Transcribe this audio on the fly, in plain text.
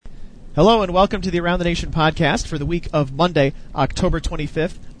Hello and welcome to the Around the Nation podcast for the week of Monday, October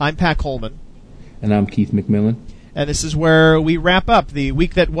 25th. I'm Pat Coleman. And I'm Keith McMillan. And this is where we wrap up the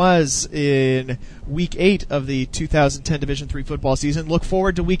week that was in Week 8 of the 2010 Division III football season. Look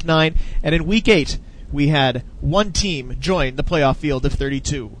forward to Week 9. And in Week 8, we had one team join the playoff field of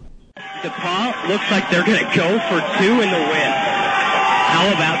 32. DePaul looks like they're going to go for two in the win. How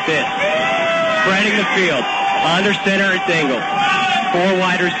about this? Spreading the field. Under center, it's Engel. Four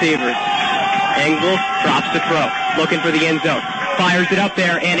wide receivers. Engel drops the throw. Looking for the end zone. Fires it up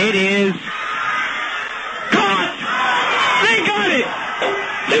there, and it is caught! They got it!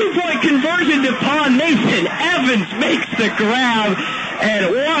 2-point conversion to DePaul. Mason Evans makes the grab,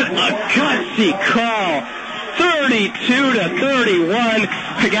 and what a gutsy call. 32-31.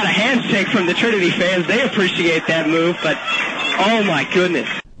 I got a handshake from the Trinity fans. They appreciate that move, but oh my goodness.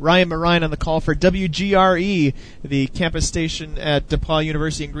 Ryan Marine on the call for WGRE, the campus station at DePaul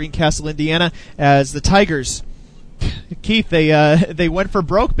University in Greencastle, Indiana, as the Tigers, Keith, they went for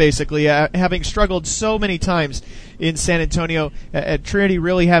broke, basically, having struggled so many times in San Antonio, at Trinity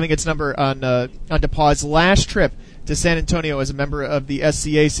really having its number on DePaul's last trip to San Antonio as a member of the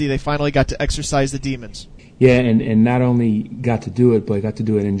SCAC. They finally got to exercise the demons. Yeah, and not only got to do it, but got to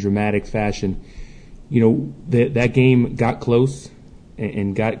do it in dramatic fashion. You know, that game got close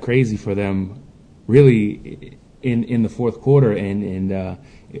and got crazy for them really in the fourth quarter, and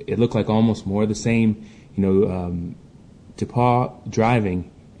it looked like almost more of the same. You know, DePaul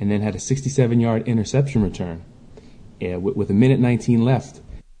driving and then had a 67-yard interception return with a minute 19 left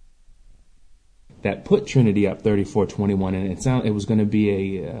that put Trinity up 34-21, and it was going to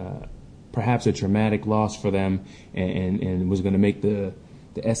be perhaps a traumatic loss for them, and was going to make the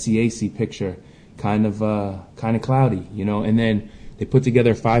SCAC picture kind of cloudy, you know. And then they put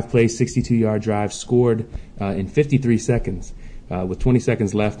together a 5-play, 62-yard drive, scored in 53 seconds with 20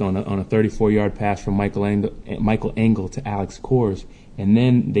 seconds left on a 34-yard pass from Michael Engel to Alex Kors. And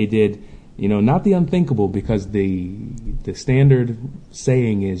then they did, you know, not the unthinkable, because the standard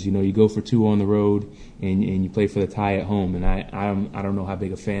saying is, you know, you go for two on the road and you play for the tie at home. And I don't know how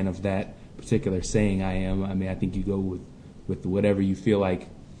big a fan of that particular saying I am. I mean, I think you go with whatever you feel like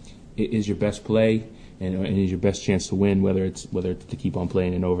is your best play and is your best chance to win, whether it's to keep on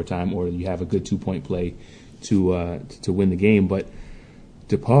playing in overtime or you have a good 2-point play to win the game. But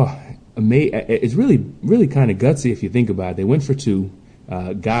DePaul, it's really kind of gutsy if you think about it. They went for two,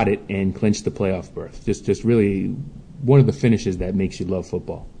 got it, and clinched the playoff berth. Just really one of the finishes that makes you love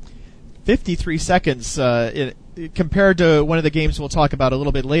football. 53 seconds compared to one of the games we'll talk about a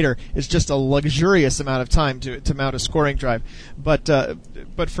little bit later is just a luxurious amount of time to mount a scoring drive. But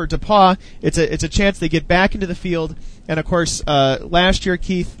for DePaul, it's a chance they get back into the field. And of course, last year,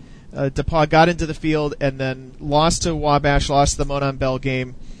 Keith, DePaul got into the field and then lost to Wabash, lost the Monon Bell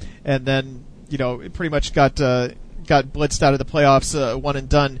game, and then, you know, pretty much got blitzed out of the playoffs, one and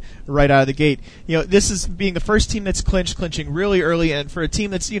done right out of the gate. You know, this is being the first team that's clinching really early, and for a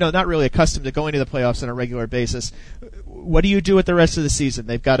team that's, you know, not really accustomed to going to the playoffs on a regular basis. What do you do with the rest of the season?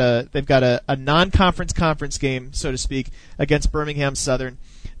 They've got a non-conference conference game, so to speak, against Birmingham Southern.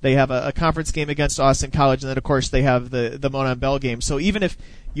 They have a conference game against Austin College, and then of course they have the Monon Bell game. So even if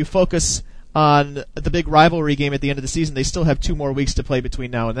you focus on the big rivalry game at the end of the season, they still have 2 more weeks to play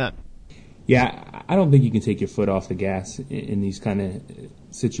between now and then. Yeah, I don't think you can take your foot off the gas in these kind of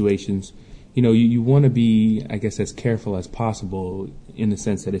situations. You know, you want to be, I guess, as careful as possible in the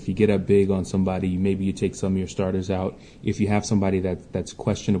sense that if you get up big on somebody, maybe you take some of your starters out. If you have somebody that's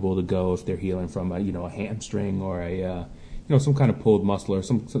questionable to go, if they're healing from a hamstring or some kind of pulled muscle or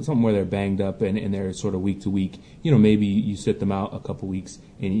something where they're banged up and they're sort of week to week, you know, maybe you sit them out a couple weeks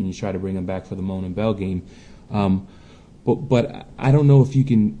and you try to bring them back for the Monon Bell game. But I don't know if you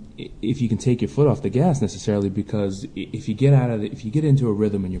can take your foot off the gas necessarily, because if you get into a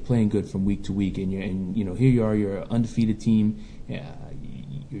rhythm and you're playing good from week to week, and you know, here you are, you're an undefeated team,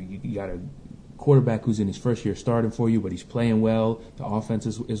 you got a quarterback who's in his first year starting for you, but he's playing well, the offense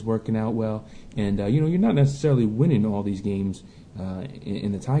is working out well, and you know, you're not necessarily winning all these games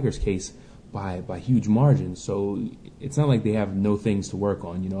in the Tigers' case by huge margins. So it's not like they have no things to work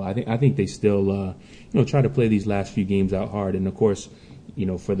on. You know, I think they still try to play these last few games out hard. And of course, you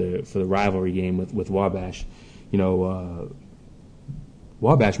know, for the rivalry game with Wabash, you know,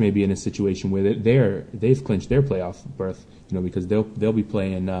 Wabash may be in a situation where they've clinched their playoff berth. You know, because they'll be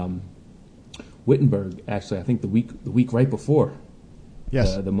playing Wittenberg. Actually, I think the week right before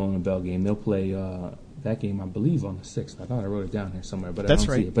the Monon Bell game, they'll play. That game, I believe, on the 6th. I thought I wrote it down here somewhere, but That's I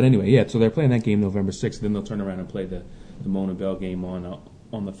don't right. see it. But anyway, yeah, so they're playing that game November 6th, then they'll turn around and play the Monon Bell game on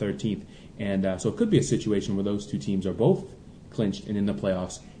the 13th. And so it could be a situation where those two teams are both clinched and in the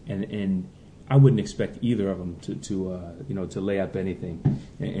playoffs, and I wouldn't expect either of them to lay up anything.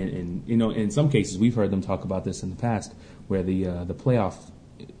 And in some cases we've heard them talk about this in the past, where the playoff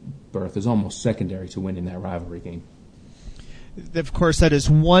berth is almost secondary to winning that rivalry game. Of course, that is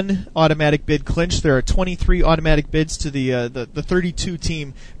one automatic bid clinched. There are 23 automatic bids to the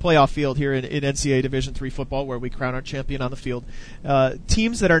 32-team playoff field here in NCAA Division III football, where we crown our champion on the field.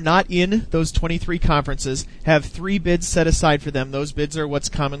 Teams that are not in those 23 conferences have 3 bids set aside for them. Those bids are what's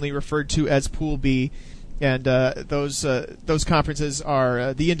commonly referred to as Pool B, and those conferences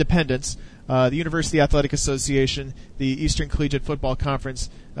are the Independents, the University Athletic Association, the Eastern Collegiate Football Conference,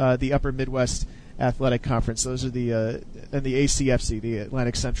 the Upper Midwest Athletic Conference. Those are and the ACFC, the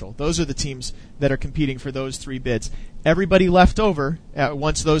Atlantic Central. Those are the teams that are competing for those 3 bids. Everybody left over,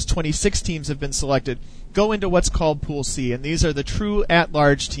 once those 26 teams have been selected, go into what's called Pool C, and these are the true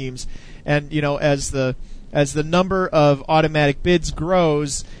at-large teams. And as the number of automatic bids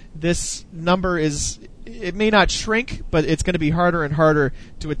grows, this number it may not shrink, but it's going to be harder and harder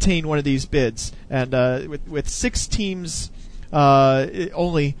to attain one of these bids. And with 6 teams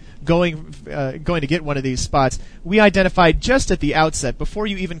only going to get one of these spots, we identified just at the outset, before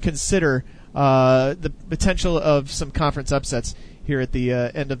you even consider the potential of some conference upsets here at the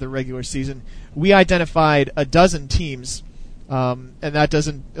end of the regular season, we identified a dozen teams, and that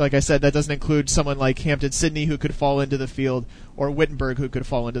doesn't, like I said, that doesn't include someone like Hampton-Sydney, who could fall into the field, or Wittenberg, who could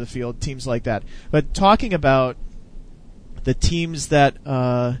fall into the field, teams like that. But talking about the teams that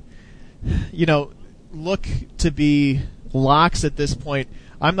look to be locks at this point,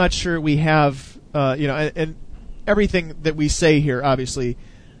 I'm not sure we have, and everything that we say here, obviously,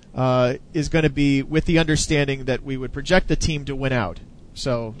 is going to be with the understanding that we would project the team to win out.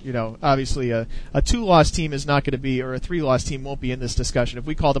 So, obviously a 2-loss team is not going to be, or a 3-loss team won't be in this discussion. If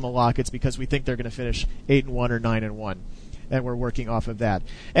we call them a lock, it's because we think they're going to finish 8-1 or 9-1, and we're working off of that.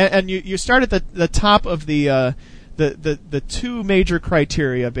 And you start at the top of the 2 major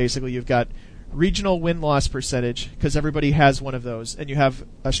criteria. Basically, you've got regional win-loss percentage, because everybody has one of those, and you have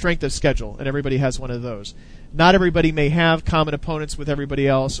a strength of schedule, and everybody has one of those. Not everybody may have common opponents with everybody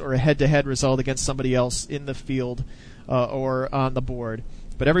else, or a head-to-head result against somebody else in the field or on the board,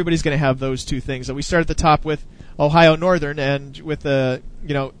 but everybody's going to have those 2 things. So we start at the top with Ohio Northern, and with even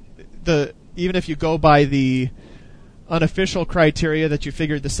if you go by the unofficial criteria that you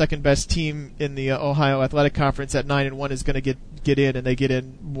figured the second best team in the Ohio Athletic Conference at 9-1 is going to get in, and they get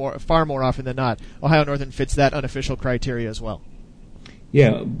in far more often than not. Ohio Northern fits that unofficial criteria as well.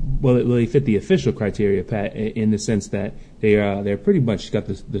 Yeah, well, they fit the official criteria, Pat, in the sense that they're pretty much got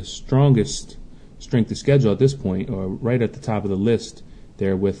the strongest strength of schedule at this point, or right at the top of the list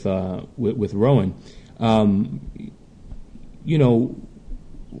there with Rowan.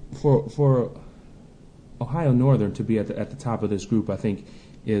 For Ohio Northern to be at the top of this group, I think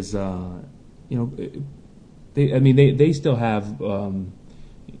is they still have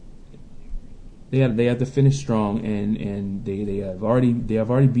they have to finish strong, and they have already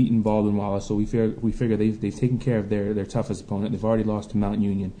beaten Baldwin Wallace, so we figure they've taken care of their toughest opponent. They've already lost to Mount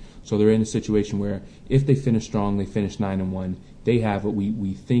Union, so they're in a situation where if they finish strong, they finish 9-1. They have what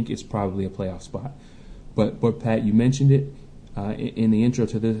we think is probably a playoff spot. But Pat, you mentioned it in the intro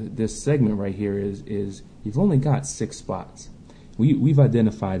to this segment right here is you've only got 6 spots. We've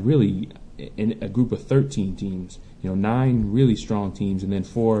identified really in a group of 13 teams, 9 really strong teams, and then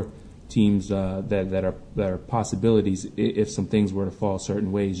 4 teams that are possibilities if some things were to fall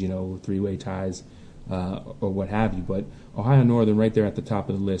certain ways, 3-way ties or what have you. But Ohio Northern right there at the top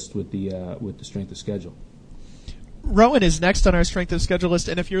of the list with the strength of schedule. Rowan is next on our strength of schedule list,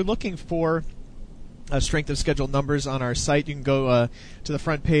 and if you're looking for strength of schedule numbers on our site, you can go to the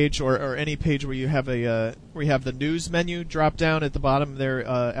front page or any page where you have the news menu drop down at the bottom there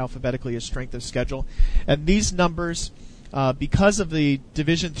alphabetically is strength of schedule, and these numbers, because of the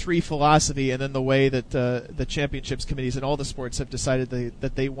Division III philosophy and then the way that the championships committees in all the sports have decided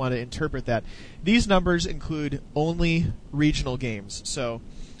that they want to interpret that, these numbers include only regional games. So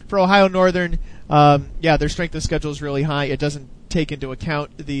for Ohio Northern, their strength of schedule is really high. It doesn't take into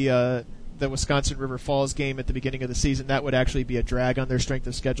account the Wisconsin River Falls game at the beginning of the season. That would actually be a drag on their strength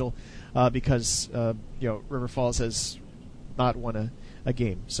of schedule because River Falls has not won a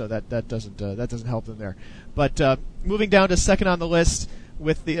game, so that doesn't help them there. But moving down to second on the list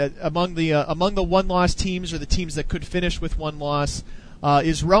with the among the 1-loss teams, or the teams that could finish with 1 loss,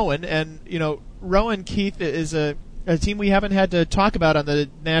 is Rowan. And Rowan, Keith, is a team we haven't had to talk about on the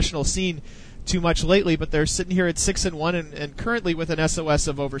national scene too much lately, but they're sitting here at 6-1 and currently with an SOS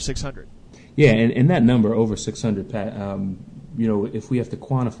of over 600. Yeah, and that number over 600, Pat. If we have to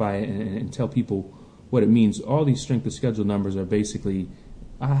quantify it and tell people what it means, all these strength of schedule numbers are basically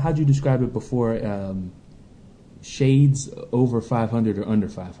how'd you describe it before? Shades over 500 or under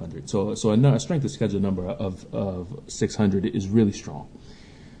 500. So a strength of schedule number of 600 is really strong.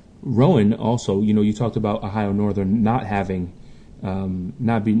 Rowan also, you talked about Ohio Northern not having,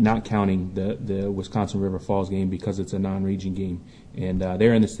 not counting the Wisconsin River Falls game because it's a non-region game, and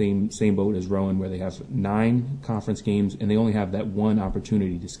they're in the same boat as Rowan, where they have 9 conference games and they only have that one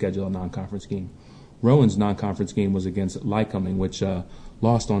opportunity to schedule a non-conference game. Rowan's non-conference game was against Lycoming, which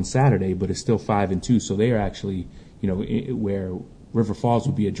lost on Saturday, but is still 5-2. So they are actually, where River Falls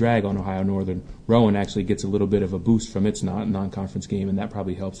would be a drag on Ohio Northern, Rowan actually gets a little bit of a boost from its non-conference game, and that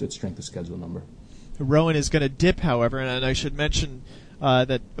probably helps its strength of schedule number. Rowan is going to dip, however, and I should mention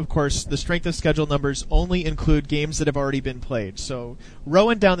that, of course, the strength of schedule numbers only include games that have already been played. So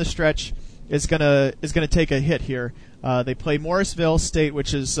Rowan down the stretch is going to take a hit here. They play Morrisville State,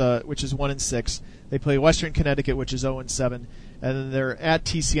 which is 1-6. They play Western Connecticut, which is 0-7, and then they're at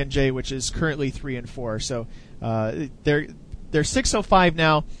TCNJ, which is currently 3-4. So they're 605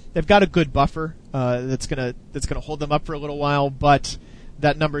 now. They've got a good buffer that's gonna hold them up for a little while, but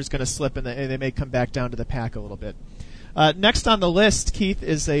that number is going to slip, and they may come back down to the pack a little bit. Next on the list, Keith,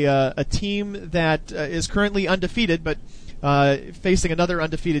 is a team that is currently undefeated, but facing another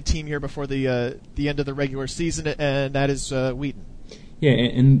undefeated team here before the end of the regular season, and that is Wheaton. Yeah,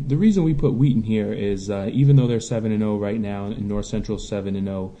 and the reason we put Wheaton here is even though they're 7-0 right now, and North Central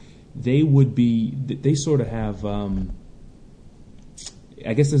 7-0, they sort of have.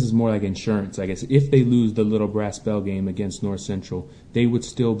 I guess this is more like insurance. I guess if they lose the Little Brass Bell game against North Central, they would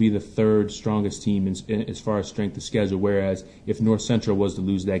still be the third strongest team as far as strength of schedule. Whereas if North Central was to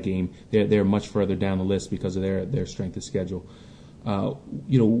lose that game, they're much further down the list because of their strength of schedule. For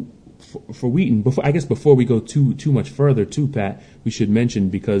Wheaton, before we go too much further, Pat, we should mention,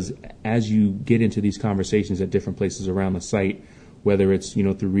 because as you get into these conversations at different places around the site, whether it's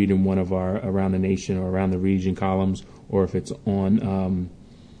through reading one of our Around the Nation or Around the Region columns, or if it's on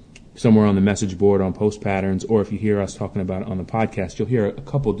somewhere on the message board on post patterns, or if you hear us talking about it on the podcast, you'll hear a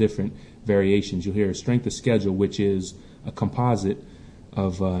couple different variations. You'll hear a strength of schedule, which is a composite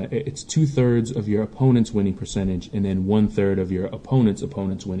of it's 2/3 of your opponent's winning percentage and then 1/3 of your opponent's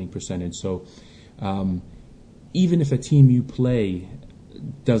winning percentage. So even if a team you play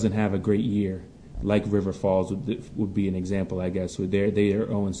doesn't have a great year, like River Falls would be an example, I guess. They are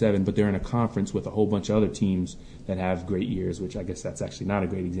 0-7, but they're in a conference with a whole bunch of other teams that have great years, which I guess that's actually not a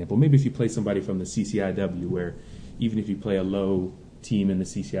great example. Maybe if you play somebody from the CCIW, where even if you play a low team in the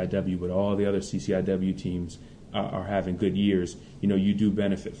CCIW, but all the other CCIW teams are having good years, you do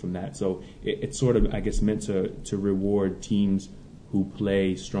benefit from that. So it's sort of, I guess, meant to reward teams who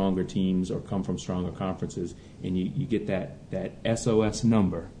play stronger teams or come from stronger conferences, and you get that SOS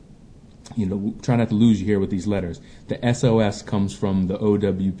number. Try not to lose you here with these letters. The SOS comes from the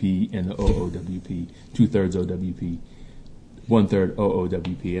OWP and the OOWP, 2/3 OWP, 1/3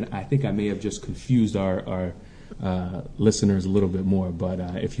 OOWP. And I think I may have just confused our listeners a little bit more, but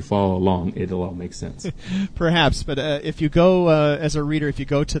if you follow along, it'll all make sense. Perhaps, but if you go, as a reader, if you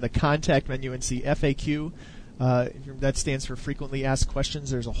go to the contact menu and see FAQ, that stands for frequently asked questions,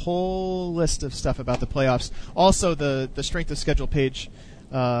 there's a whole list of stuff about the playoffs. Also, the strength of schedule page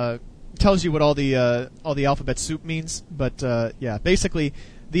tells you what all the alphabet soup means, but basically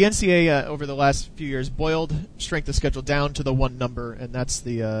the NCAA over the last few years boiled strength of schedule down to the one number, and that's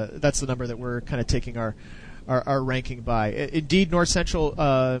the number that we're kind of taking our ranking by. Indeed, North Central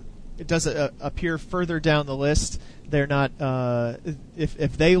it does appear further down the list. They're not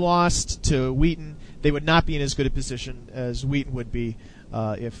if they lost to Wheaton, they would not be in as good a position as Wheaton would be.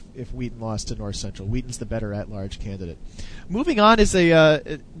 If Wheaton lost to North Central. Wheaton's the better at-large candidate. Moving on is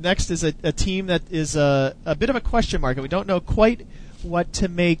next is a team that is a bit of a question mark. We don't know quite what to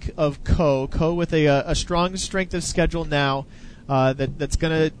make of Co with a strong strength of schedule now that's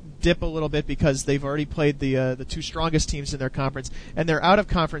going to dip a little bit because they've already played the two strongest teams in their conference, and their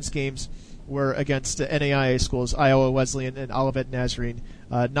out-of-conference games were against NAIA schools, Iowa Wesleyan and Olivet Nazarene,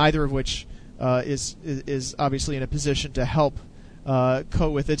 neither of which is obviously in a position to help Co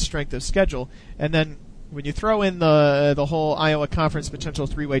with its strength of schedule. And then when you throw in the whole Iowa Conference potential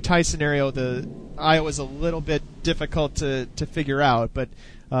three-way tie scenario, the Iowa's a little bit difficult to figure out, but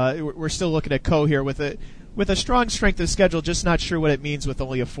we're still looking at Co here with a strong strength of schedule, just not sure what it means with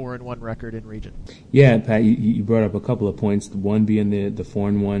only a 4-1 record in region. Yeah, Pat, you brought up a couple of points, one being the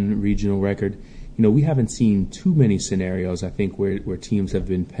 4-1 regional record. We haven't seen too many scenarios, I think, where teams have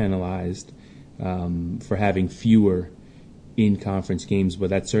been penalized for having fewer in-conference games, but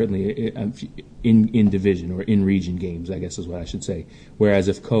that's certainly in division or in-region games, I guess is what I should say. Whereas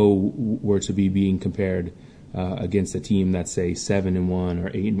if Co were to be being compared against a team that's, say, 7-1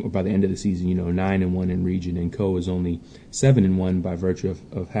 or 8, or by the end of the season, 9-1 in region, and Co is only 7-1 by virtue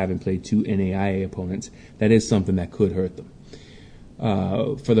of having played 2 NAIA opponents. That is something that could hurt them.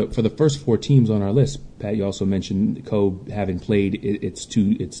 For the first 4 teams on our list, Pat, you also mentioned Co having played its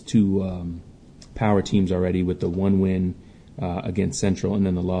two power teams already, with the 1 win against Central and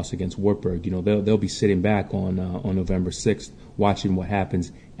then the loss against Wartburg. They'll be sitting back on November 6th, watching what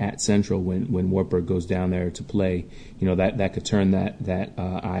happens at Central when Wartburg goes down there to play. That could turn that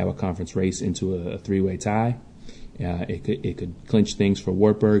Iowa Conference race into a 3-way tie. It could clinch things for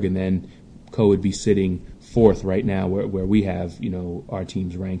Wartburg, and then Co would be sitting 4th right now, where we have our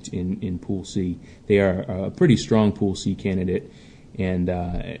teams ranked in Pool C. They are a pretty strong Pool C candidate. And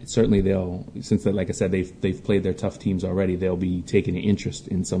certainly they'll, since like I said, they've played their tough teams already, they'll be taking an interest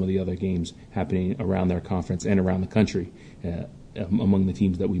in some of the other games happening around their conference and around the country among the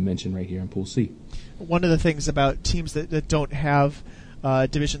teams that we mentioned right here in Pool C. One of the things about teams that don't have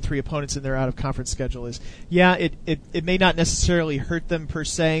Division III opponents in their out-of-conference schedule is, it may not necessarily hurt them per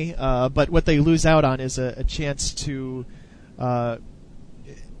se, but what they lose out on is a chance to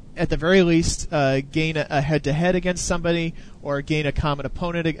at the very least, gain a head-to-head against somebody, or gain a common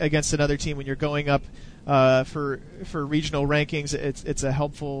opponent against another team when you're going up for regional rankings. It's a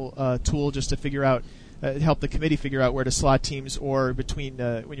helpful tool just to figure out, help the committee figure out where to slot teams, or between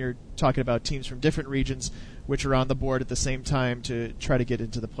when you're talking about teams from different regions which are on the board at the same time to try to get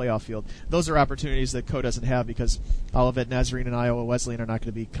into the playoff field. Those are opportunities that Co doesn't have, because Olivet Nazarene and Iowa Wesleyan are not going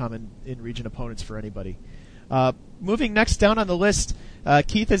to be common in-region opponents for anybody. Moving next down on the list,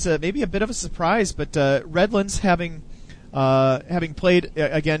 Keith, is maybe a bit of a surprise, but Redlands having played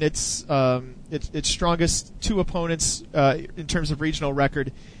again its strongest 2 opponents in terms of regional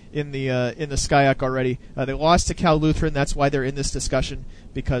record in the SCIAC already. They lost to Cal Lutheran. That's why they're in this discussion,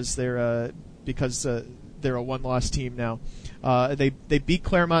 because they're a 1-loss team now. They beat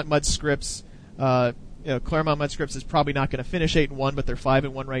Claremont Mudd Scripps. Claremont Mudd Scripps is probably not going to finish 8-1, but they're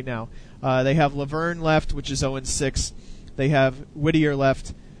 5-1 right now. They have Laverne left, which is 0-6. They have Whittier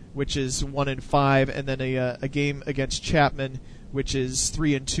left, which is 1-5, and then a game against Chapman, which is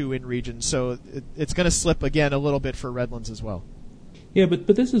 3-2 in region. So it's going to slip again a little bit for Redlands as well. Yeah, but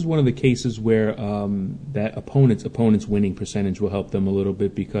this is one of the cases where that opponent's winning percentage will help them a little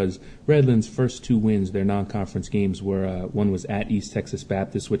bit, because Redlands' first 2 wins, their non-conference games, were one was at East Texas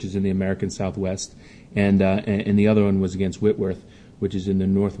Baptist, which is in the American Southwest, and the other one was against Whitworth, which is in the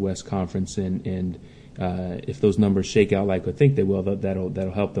Northwest Conference. And if those numbers shake out like I think they will,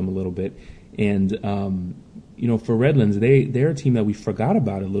 that'll help them a little bit. And for Redlands, they're a team that we forgot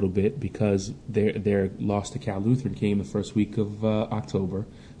about a little bit, because their loss to Cal Lutheran came the first week of October.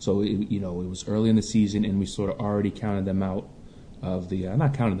 So it was early in the season, and we sort of already counted them out of the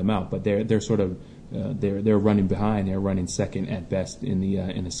not counted them out, but they're sort of they're running behind. They're running second at best in the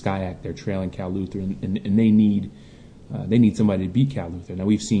SCIAC. They're trailing Cal Lutheran, and they need somebody to beat Cal Lutheran. Now,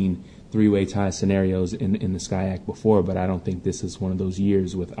 we've seen 3-way tie scenarios in the SCIAC before, but I don't think this is one of those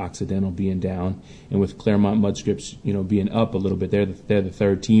years, with Occidental being down and with Claremont Mudd Scripps, being up a little bit. They're the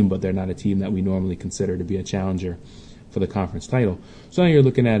 3rd team, but they're not a team that we normally consider to be a challenger for the conference title. So now you're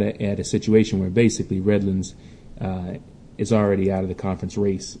looking at a situation where basically Redlands is already out of the conference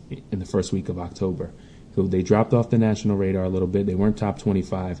race in the first week of October. So they dropped off the national radar a little bit. They weren't top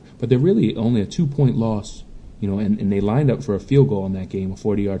 25, but they're really only a 2-point loss. And they lined up for a field goal in that game, a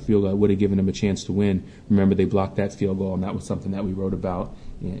 40-yard field goal. It would have given them a chance to win. Remember, they blocked that field goal, and that was something that we wrote about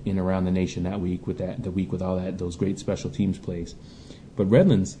in Around the Nation that week, with all those great special teams plays. But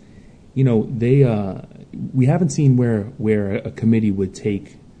Redlands, we haven't seen where a committee would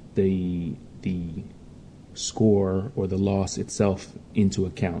take the score or the loss itself into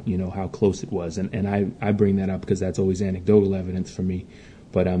account, how close it was. And I bring that up because that's always anecdotal evidence for me.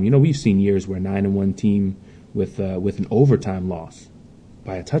 But, we've seen years where 9-1 team with an overtime loss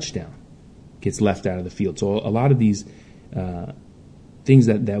by a touchdown gets left out of the field. So a lot of these things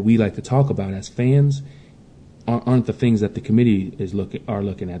that we like to talk about as fans aren't the things that the committee are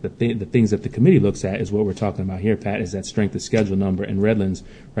looking at. The things that the committee looks at is what we're talking about here, Pat, is that strength of schedule number. And Redlands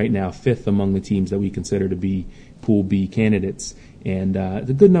right now 5th among the teams that we consider to be Pool B candidates. And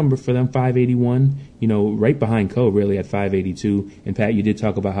it's a good number for them, 581, right behind Co really at 582. And Pat, you did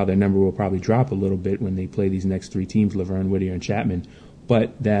talk about how their number will probably drop a little bit when they play these next 3 teams, Laverne, Whittier, and Chapman.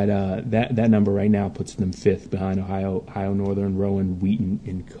 But that number right now puts them 5th behind Ohio Northern, Rowan, Wheaton,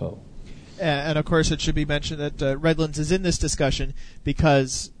 and Co. And of course, it should be mentioned that Redlands is in this discussion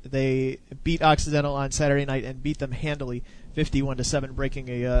because they beat Occidental on Saturday night and beat them handily, 51-7, breaking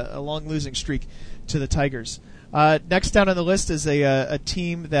a long losing streak to the Tigers. Next down on the list is a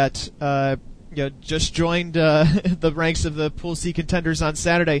team that just joined the ranks of the Pool C contenders on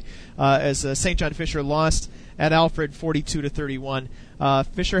Saturday as St. John Fisher lost at Alfred 42-31.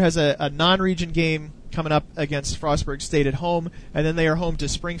 Fisher has a non-region game coming up against Frostburg State at home, and then they are home to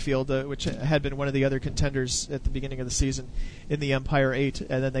Springfield, which had been one of the other contenders at the beginning of the season in the Empire 8,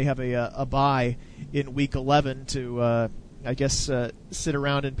 and then they have a bye in Week 11 to, sit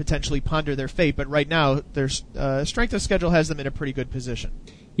around and potentially ponder their fate. But right now, their strength of schedule has them in a pretty good position.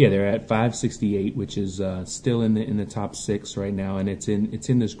 Yeah, they're at 568, which is still in the top 6 right now, and it's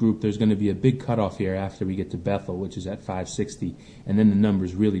in this group. There's going to be a big cutoff here after we get to Bethel, which is at 560, and then the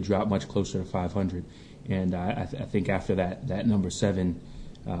numbers really drop much closer to 500. And I think after that number 7,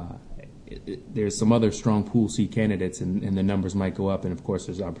 there's some other strong Pool C candidates, and the numbers might go up. And of course,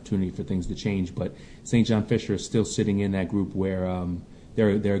 there's opportunity for things to change. But St. John Fisher is still sitting in that group where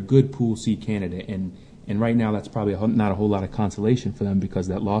they're a good Pool C candidate, and right now that's probably not a whole lot of consolation for them, because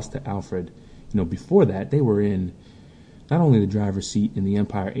that loss to Alfred, before that they were in not only the driver's seat in the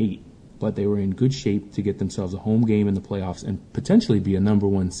Empire 8, but they were in good shape to get themselves a home game in the playoffs and potentially be a number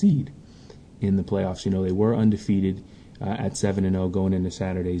 1 seed in the playoffs. They were undefeated at 7-0 going into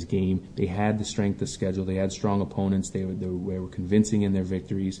Saturday's game. They had the strength of schedule. They had strong opponents. They were convincing in their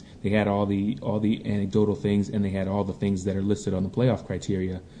victories. They had all the anecdotal things, and they had all the things that are listed on the playoff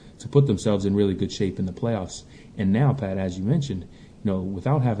criteria to put themselves in really good shape in the playoffs. And now, Pat, as you mentioned,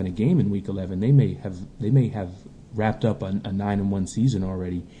 without having a game in Week 11, they may have wrapped up a 9-1 season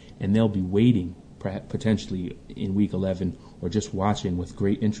already, and they'll be waiting potentially in Week 11, or just watching with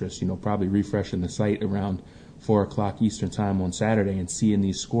great interest. Probably refreshing the site around 4 o'clock Eastern time on Saturday and seeing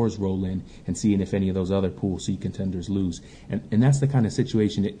these scores roll in and seeing if any of those other Pool C contenders lose. And that's the kind of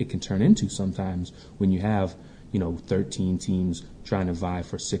situation it can turn into sometimes when you have 13 teams trying to vie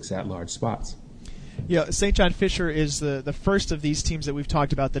for 6 at-large spots. Yeah, St. John Fisher is the first of these teams that we've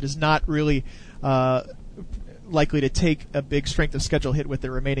talked about that is not really likely to take a big strength of schedule hit with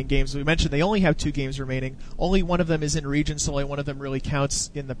their remaining games. We mentioned they only have 2 games remaining. Only one of them is in region, so only one of them really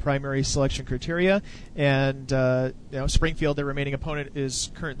counts in the primary selection criteria. And Springfield, their remaining opponent, is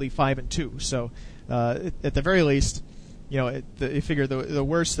currently 5-2. So at the very least, you figure the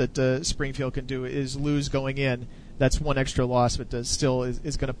worst that Springfield can do is lose going in. That's one extra loss, but still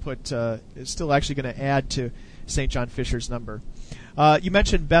is going to put is still actually going to add to St. John Fisher's number. You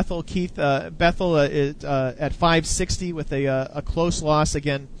mentioned Bethel, Keith. Bethel is at 560 with a close loss.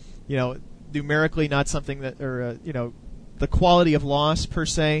 Again, numerically not something that, or the quality of loss per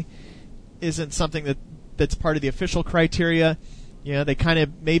se isn't something that's part of the official criteria. They kind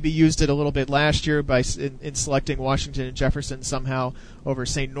of maybe used it a little bit last year in selecting Washington and Jefferson somehow over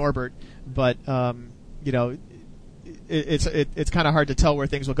St. Norbert, but it's kind of hard to tell where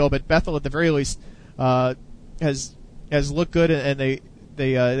things will go. But Bethel, at the very least, has looked good, and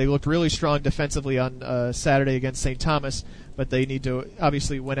they looked really strong defensively on Saturday against St. Thomas. But they need to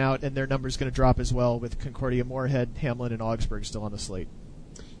obviously win out, and their number's going to drop as well with Concordia, Moorhead, Hamlin, and Augsburg still on the slate.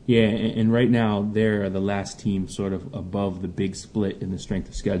 Yeah, and right now they're the last team sort of above the big split in the strength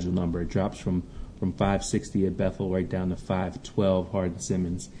of schedule number. It drops from 560 at Bethel right down to 512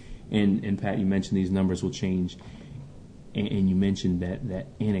 Hardin-Simmons. And Pat, you mentioned these numbers will change, and you mentioned that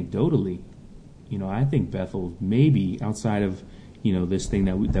anecdotally, I think Bethel maybe outside of this thing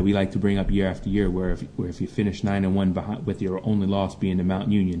that we like to bring up year after year, where if you finish 9-1 behind, with your only loss being to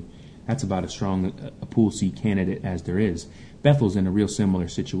Mount Union, that's about as strong a Pool C candidate as there is. Bethel's in a real similar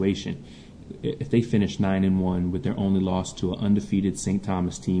situation. If they finish 9-1 with their only loss to an undefeated St.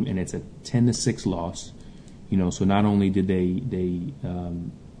 Thomas team, and it's a 10-6 loss, so not only did they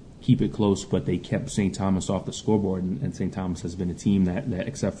keep it close, but they kept St. Thomas off the scoreboard, and St. Thomas has been a team that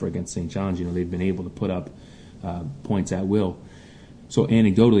except for against St. John's, they've been able to put up points at will. So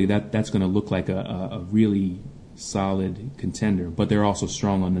anecdotally, that's going to look like a really solid contender, but they're also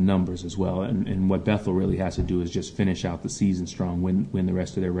strong on the numbers as well. And what Bethel really has to do is just finish out the season strong, win the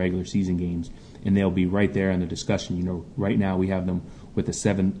rest of their regular season games, and they'll be right there in the discussion. Right now we have them with the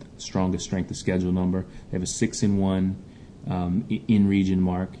 7th strongest strength of schedule number. They have a 6-1 in region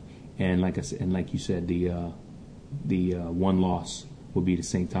mark, and like you said, the one loss will be to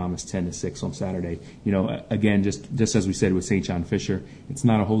St. Thomas 10-6 on Saturday. Again, just as we said with St. John Fisher, it's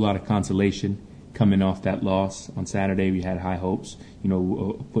not a whole lot of consolation coming off that loss on Saturday. We had high hopes,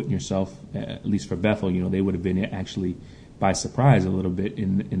 putting yourself, at least for Bethel, they would have been actually by surprise a little bit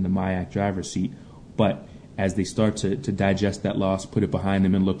in the MIAC driver's seat. But as they start to digest that loss, put it behind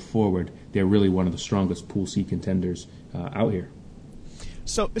them, and look forward, they're really one of the strongest Pool C contenders out here.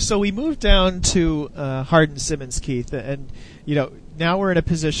 So we moved down to Hardin-Simmons, Keith, and now we're in a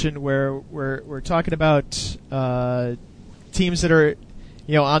position where we're talking about teams that are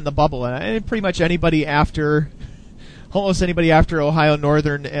on the bubble, and pretty much almost anybody after Ohio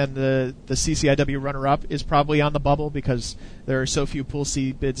Northern and the CCIW runner-up is probably on the bubble because there are so few Pool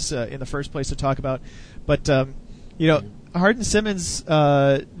C bids in the first place to talk about. But Hardin-Simmons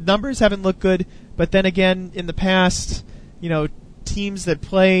numbers haven't looked good, but then again, in the past, teams that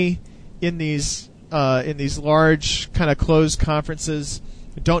play in these large kind of closed conferences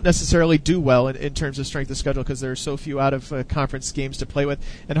don't necessarily do well in terms of strength of schedule because there are so few out of conference games to play with.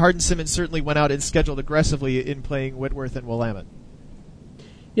 And Hardin-Simmons certainly went out and scheduled aggressively in playing Whitworth and Willamette.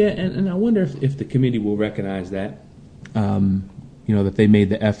 Yeah, and I wonder if the committee will recognize that, that they made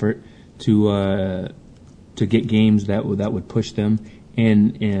the effort to get games that would push them.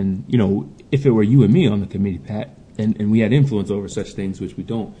 And if it were you and me on the committee, Pat, and we had influence over such things, which we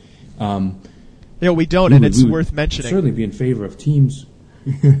don't. We don't, and it's worth mentioning. Certainly be in favor of teams.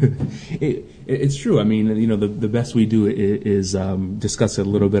 It's true. I mean, the best we do is discuss it a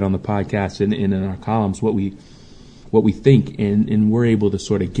little bit on the podcast and in our columns what we think, and we're able to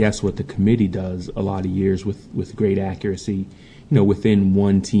sort of guess what the committee does a lot of years with great accuracy. Within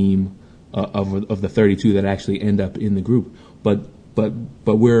one team of the 32 that actually end up in the group, but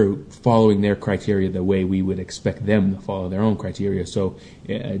we're following their criteria the way we would expect them to follow their own criteria. So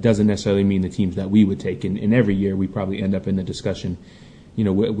it doesn't necessarily mean the teams that we would take. And every year we probably end up in the discussion,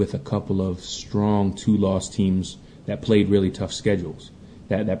 with a couple of strong 2-loss teams that played really tough schedules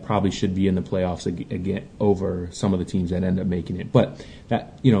that probably should be in the playoffs again over some of the teams that end up making it. But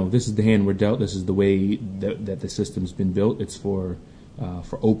that this is the hand we're dealt. This is the way that the system's been built. It's for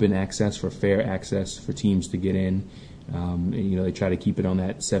open access, for fair access, for teams to get in. They try to keep it on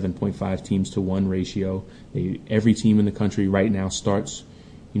that 7.5 teams to 1 ratio. Every team in the country right now starts,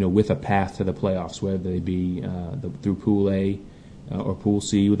 with a path to the playoffs, whether they be through Pool A or Pool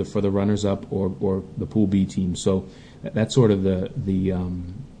C for the runners-up or the Pool B team. So that's sort of the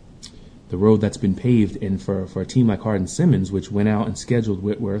road that's been paved. And for a team like Hardin-Simmons, which went out and scheduled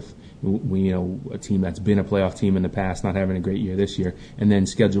Whitworth, a team that's been a playoff team in the past, not having a great year this year, and then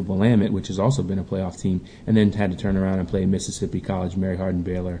scheduled Willamette, which has also been a playoff team, and then had to turn around and play Mississippi College, Mary Hardin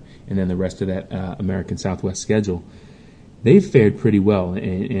Baylor, and then the rest of that American Southwest schedule. They've fared pretty well,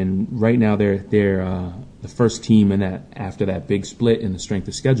 and right now they're the first team in that after that big split in the strength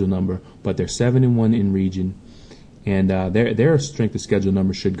of schedule number, but they're 7-1 in region, and their strength of schedule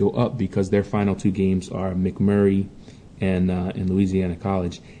number should go up because their final 2 games are McMurray and Louisiana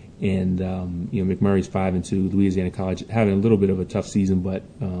College. And McMurray's 5-2, Louisiana College having a little bit of a tough season, but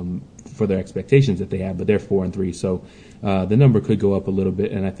for their expectations that they have, but they're 4-3, so the number could go up a little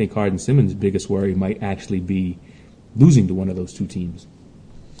bit. And I think Hardin-Simmons' biggest worry might actually be losing to one of those 2 teams.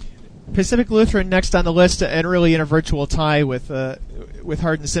 Pacific Lutheran next on the list, and really in a virtual tie with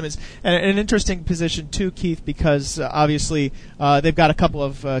Hardin-Simmons, and an interesting position too, Keith, because obviously they've got a couple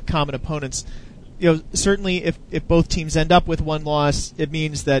of common opponents. Certainly if both teams end up with 1 loss, it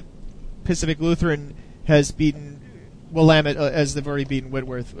means that Pacific Lutheran has beaten Willamette as they've already beaten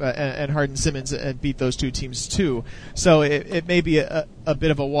Whitworth, and Hardin-Simmons and beat those 2 teams too. So it may be a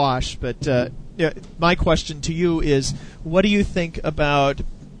bit of a wash, but my question to you is, what do you think about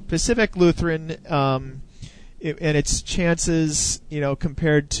Pacific Lutheran and its chances,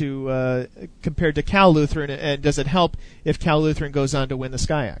 compared to Cal Lutheran, and does it help if Cal Lutheran goes on to win the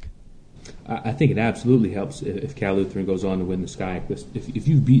SCIAC? I think it absolutely helps if Cal Lutheran goes on to win the SCIAC. If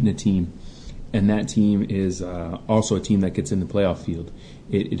you've beaten a team, and that team is also a team that gets in the playoff field,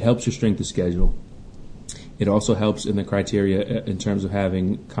 it helps your strength of schedule. It also helps in the criteria in terms of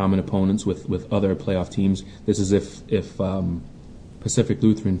having common opponents with other playoff teams. This is if Pacific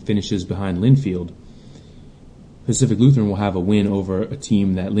Lutheran finishes behind Linfield, Pacific Lutheran will have a win over a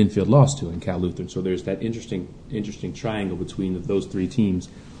team that Linfield lost to in Cal Lutheran. So there's that interesting triangle between those 3 teams.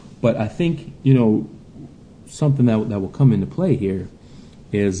 But I think, something that will come into play here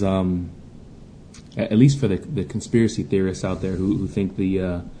is, at least for the conspiracy theorists out there who think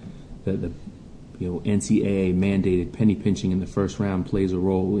the NCAA mandated penny pinching in the first round plays a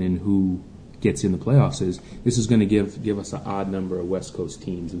role in who gets in the playoffs, this is going to give us an odd number of West Coast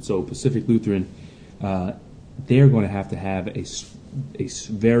teams. And so Pacific Lutheran, they're going to have a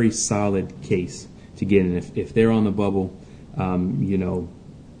very solid case to get in. If they're on the bubble,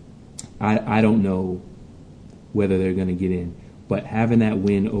 I don't know whether they're going to get in. But having that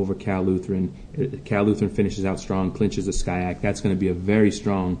win over Cal Lutheran finishes out strong, clinches the SCIAC, that's going to be a very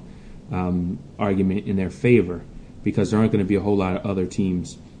strong argument in their favor, because there aren't going to be a whole lot of other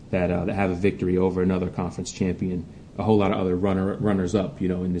teams that have a victory over another conference champion, a whole lot of other runners-up,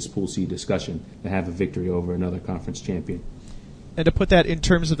 in this Pool C discussion, that have a victory over another conference champion. And to put that in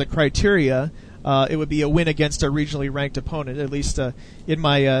terms of the criteria, it would be a win against a regionally ranked opponent. At least in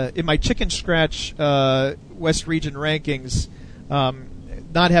my chicken scratch West Region rankings,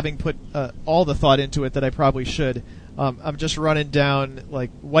 not having put all the thought into it that I probably should. I'm just running down like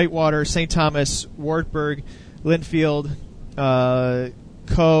Whitewater, St. Thomas, Wartburg, Linfield,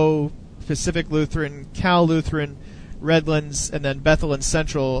 Co, Pacific Lutheran, Cal Lutheran, Redlands, and then Bethel and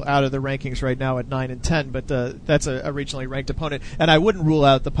Central out of the rankings right now at 9 and 10. But that's a regionally ranked opponent, and I wouldn't rule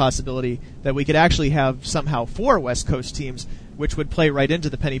out the possibility that we could actually have somehow 4 West Coast teams, which would play right into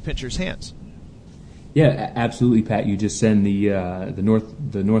the Penny Pinchers' hands. Yeah, absolutely, Pat. You just send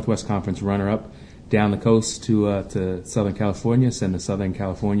the Northwest Conference runner-up down the coast to Southern California. Send the Southern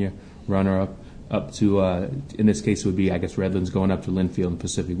California runner-up up to, in this case, it would be, I guess, Redlands going up to Linfield and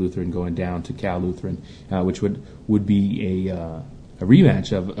Pacific Lutheran going down to Cal Lutheran, which would be a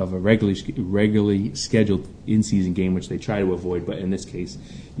rematch of a regularly scheduled in-season game, which they try to avoid. But in this case,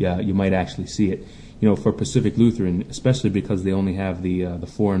 yeah, you might actually see it. For Pacific Lutheran, especially because they only have the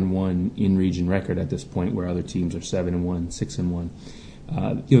 4-1 in-region record at this point, where other teams are 7-1,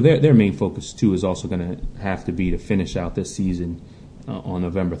 6-1. Their main focus too is also going to have to be to finish out this season on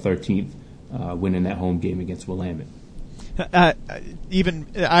November 13th, winning that home game against Willamette.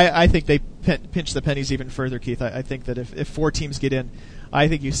 I think they pinch the pennies even further, Keith. I think that if 4 teams get in, I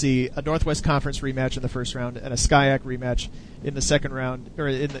think you see a Northwest Conference rematch in the first round and a SCIAC rematch in the second round, or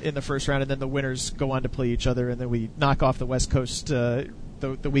in the first round, and then the winners go on to play each other, and then we knock off the West Coast the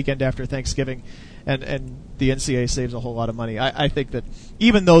weekend after Thanksgiving, and the NCAA saves a whole lot of money. I think that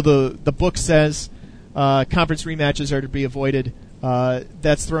even though the book says conference rematches are to be avoided,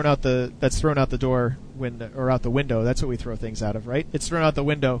 that's thrown out the door out the window. That's what we throw things out of, right? It's thrown out the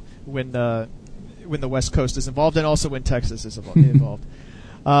window when the West Coast is involved, and also when Texas is involved.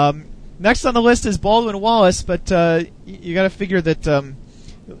 Next on the list is Baldwin-Wallace, but you got to figure that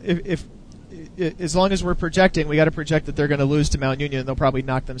if as long as we're projecting, we got to project that they're going to lose to Mount Union, and they'll probably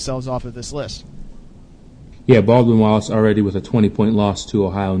knock themselves off of this list. Yeah, Baldwin-Wallace already with a 20-point loss to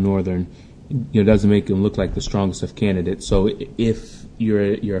Ohio Northern, doesn't make them look like the strongest of candidates. So if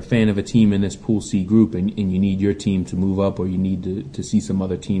you're a fan of a team in this Pool C group and you need your team to move up, or you need to see some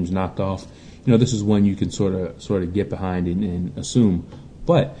other teams knocked off, this is one you can sort of get behind and assume.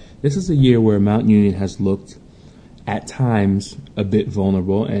 But this is a year where Mount Union has looked at times a bit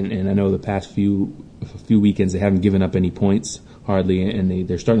vulnerable, and I know the past few weekends they haven't given up any points hardly, and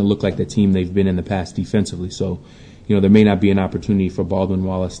they're starting to look like the team they've been in the past defensively. So, there may not be an opportunity for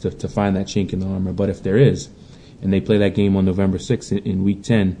Baldwin-Wallace to find that chink in the armor, but if there is, and they play that game on November 6th in Week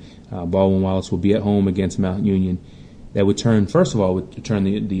 10, Baldwin-Wallace will be at home against Mount Union. That would turn the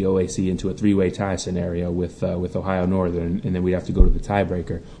OAC into a 3-way tie scenario with Ohio Northern, and then we'd have to go to the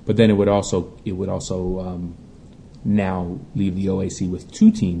tiebreaker. But then it would also now leave the OAC with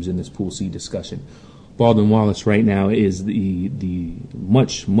 2 teams in this Pool C discussion. Baldwin-Wallace right now is the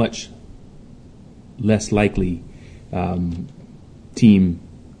much less likely team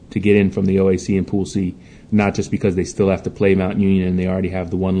to get in from the OAC and Pool C, not just because they still have to play Mount Union and they already have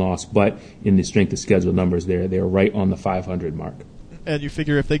the 1 loss, but in the strength of schedule numbers, they're right on the 500 mark. And you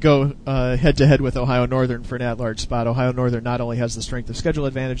figure if they go head-to-head with Ohio Northern for an at-large spot, Ohio Northern not only has the strength of schedule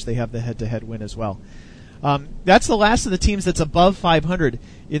advantage, they have the head-to-head win as well. That's the last of the teams that's above 500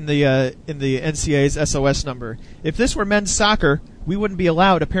 in the NCAA's SOS number. If this were men's soccer, we wouldn't be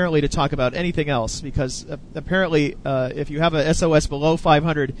allowed apparently to talk about anything else, because apparently if you have a SOS below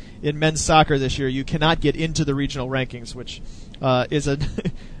 500 in men's soccer this year, you cannot get into the regional rankings, which is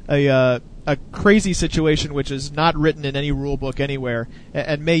a crazy situation which is not written in any rule book anywhere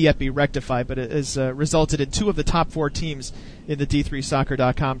and may yet be rectified, but it has resulted in 2 of the top 4 teams in the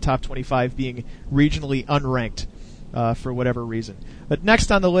D3Soccer.com top 25 being regionally unranked for whatever reason. But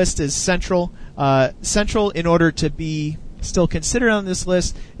next on the list is Central. Central, in order to be still considered on this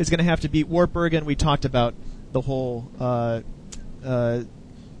list, is going to have to beat Wartburg, and we talked about the whole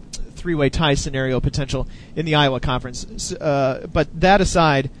 3-way tie scenario potential in the Iowa Conference. But that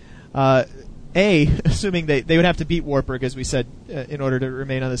aside, assuming they would have to beat Wartburg, as we said, in order to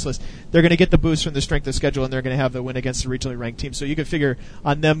remain on this list, they're going to get the boost from the strength of schedule, and they're going to have the win against the regionally ranked team. So you could figure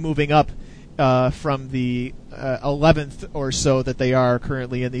on them moving up from the 11th or so that they are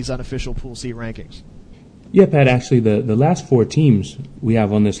currently in these unofficial Pool C rankings. Yeah, Pat, actually the last 4 teams we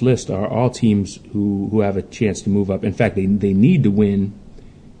have on this list are all teams who have a chance to move up. In fact, they need to win,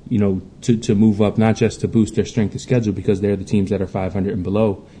 to move up, not just to boost their strength of schedule, because they're the teams that are 500 and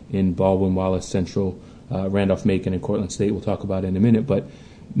below in Baldwin, Wallace, Central, Randolph-Macon, and Cortland State. We'll talk about it in a minute. But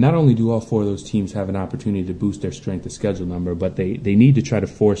not only do all four of those teams have an opportunity to boost their strength of schedule number, but they need to try to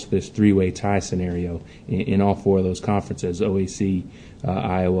force this three-way tie scenario in all four of those conferences, OAC,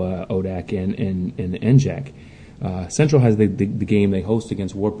 Iowa, ODAC, and the NJAC. Central has the game they host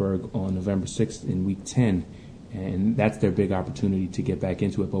against Wartburg on November 6th in Week 10, and that's their big opportunity to get back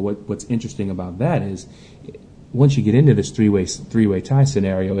into it. But what's interesting about that is once you get into this three-way tie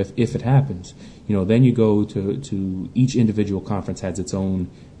scenario, if it happens, then you go to each individual conference has its own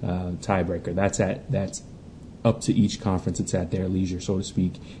tiebreaker. That's up to each conference. It's at their leisure, so to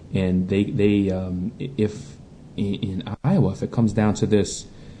speak. And they if in Iowa, if it comes down to this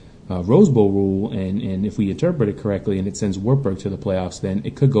Rose Bowl rule, and if we interpret it correctly, and it sends Wartburg to the playoffs, then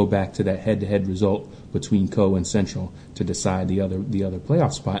it could go back to that head-to-head result between Co and Central to decide the other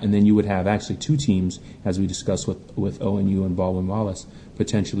playoff spot, and then you would have actually two teams, as we discussed with ONU and Baldwin-Wallace,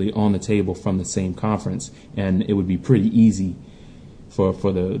 potentially on the table from the same conference, and it would be pretty easy for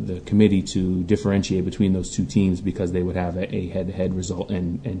the committee to differentiate between those two teams because they would have a head-to-head result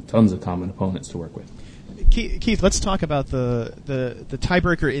and tons of common opponents to work with. Keith, let's talk about the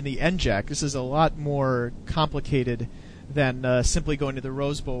tiebreaker in the NJAC. This is a lot more complicated than simply going to the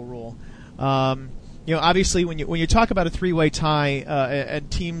Rose Bowl rule. Obviously, when you talk about a three-way tie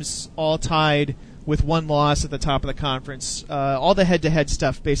and teams all tied with one loss at the top of the conference, all the head-to-head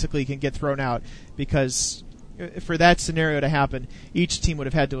stuff basically can get thrown out because for that scenario to happen, each team would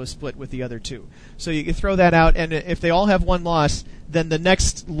have had to have split with the other two. So you throw that out, and if they all have one loss, then the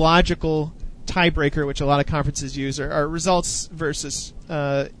next logical tiebreaker, which a lot of conferences use, are results versus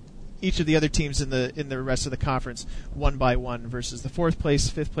each of the other teams in the rest of the conference, one by one, versus the 4th place,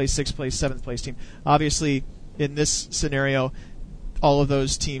 5th place, 6th place, 7th place team. Obviously, in this scenario, all of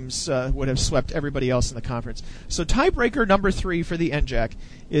those teams would have swept everybody else in the conference. So tiebreaker number 3 for the NJAC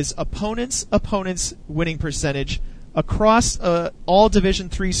is opponents' winning percentage across all Division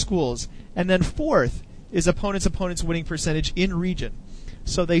III schools, and then 4th is opponents' winning percentage in region.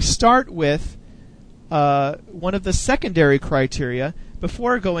 So they start with one of the secondary criteria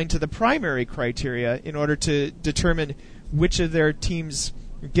before going to the primary criteria in order to determine which of their teams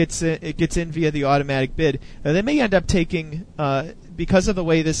gets in via the automatic bid. They may end up taking, because of the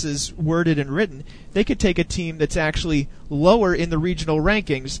way this is worded and written, they could take a team that's actually lower in the regional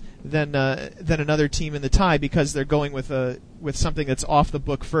rankings than another team in the tie because they're going with something that's off the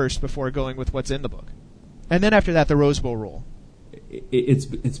book first before going with what's in the book. And then after that, the Rose Bowl rule.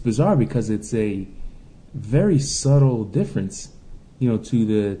 It's bizarre because it's a very subtle difference, to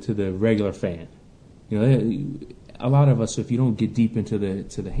the regular fan. A lot of us, if you don't get deep into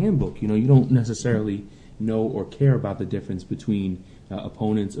the handbook, you don't necessarily know or care about the difference between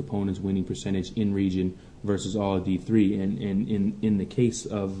opponents' winning percentage in region versus all of D3. And in the case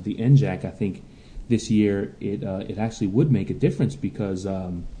of the NJAC, I think this year it actually would make a difference because.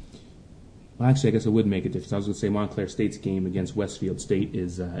 Actually, I guess it would make a difference. I was going to say Montclair State's game against Westfield State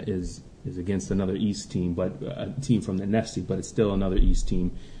is against another East team, but a team from the NEFC, but it's still another East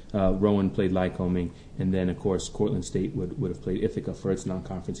team. Rowan played Lycoming, and then, of course, Cortland State would have played Ithaca for its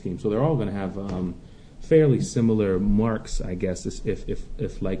non-conference game. So they're all going to have fairly similar marks, I guess, if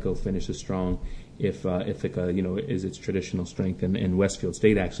Lyco finishes strong, if Ithaca, is its traditional strength, and Westfield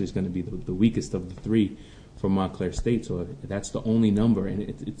State actually is going to be the weakest of the three for Montclair State, so that's the only number, and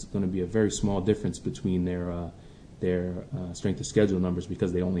it's going to be a very small difference between their strength of schedule numbers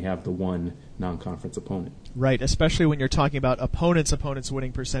because they only have the one non-conference opponent. Right, especially when you're talking about opponents'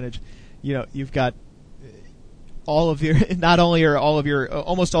 winning percentage. You've got all of your, not only are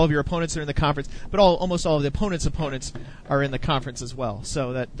almost all of your opponents are in the conference, but almost all of the opponents' are in the conference as well.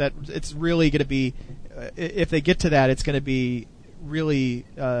 So that it's really going to be, if they get to that, it's going to be really.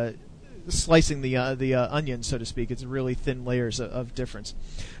 Slicing the onion, so to speak. It's really thin layers of difference.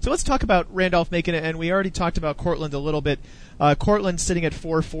 So let's talk about Randolph-Macon, and we already talked about Cortland a little bit. Cortland sitting at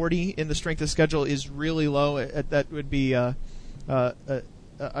 440 in the strength of schedule is really low. That would be a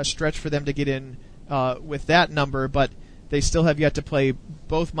stretch for them to get in with that number, but they still have yet to play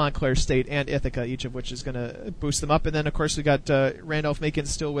both Montclair State and Ithaca, each of which is going to boost them up. And then, of course, we got Randolph-Macon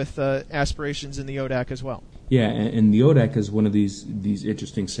still with aspirations in the ODAC as well. Yeah, and the ODAC is one of these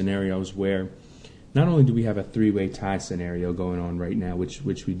interesting scenarios where not only do we have a three-way tie scenario going on right now, which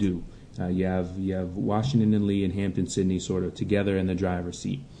we do. You have Washington and Lee and Hampton-Sydney sort of together in the driver's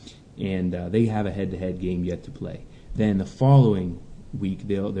seat, and they have a head-to-head game yet to play. Then the following week,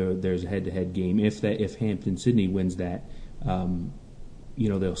 there's a head-to-head game. If Hampton-Sydney wins that,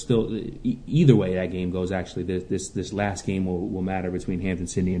 they'll still either way that game goes. Actually, this last game will matter between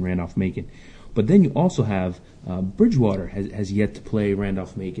Hampton-Sydney and Randolph-Macon. But then you also have Bridgewater has yet to play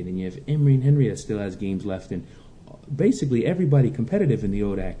Randolph-Macon, and you have Emory and Henry that still has games left, and basically everybody competitive in the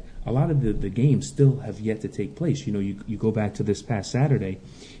ODAC. A lot of the games still have yet to take place. You go back to this past Saturday,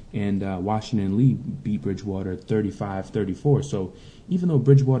 and Washington Lee beat Bridgewater 35-34. So even though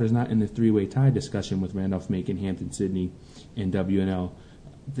Bridgewater's not in the three-way tie discussion with Randolph-Macon, Hampton-Sydney, and WNL,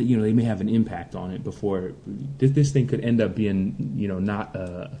 they may have an impact on it before this thing could end up being, not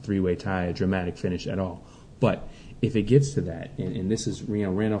a three-way tie, a dramatic finish at all. But if it gets to that, and this is,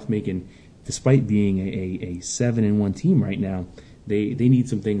 Randolph-Macon, despite being a 7-1 team right now, they need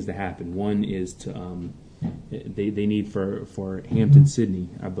some things to happen. One is to they need for Hampton-Sydney,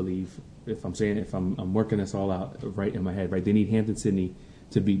 I believe, if I'm working this all out right in my head, right? They need Hampton-Sydney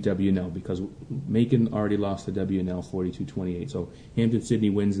to beat WNL because Macon already lost to WNL 42-28. So Hampton-Sydney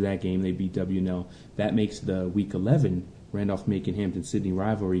wins that game, they beat WNL. That makes the Week 11 Randolph-Macon Hampton-Sydney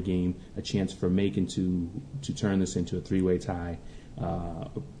rivalry game a chance for Macon to turn this into a three-way tie,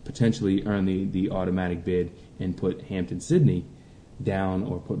 potentially earn the automatic bid and put Hampton-Sydney down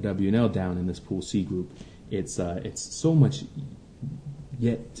or put WNL down in this Pool C group. It's so much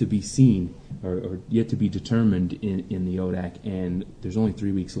yet to be seen or yet to be determined in the ODAC, and there's only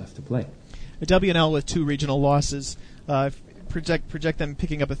 3 weeks left to play. WNL with 2 regional losses. Project them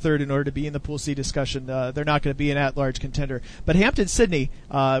picking up a third in order to be in the Pool C discussion. They're not going to be an at-large contender. But Hampton-Sydney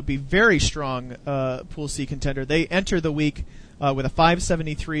be very strong Pool C contender. They enter the week with a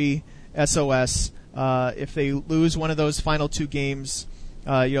 573 SOS. If they lose one of those final 2 games,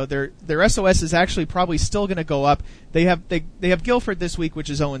 their SOS is actually probably still going to go up. They have Guilford this week, which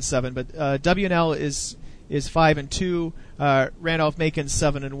is 0-7, but WNL is 5-2. Randolph-Macon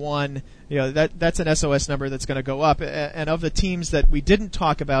 7-1. That's an SOS number that's going to go up. And of the teams that we didn't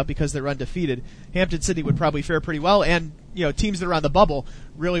talk about because they're undefeated, Hampton-Sydney would probably fare pretty well. And teams that are on the bubble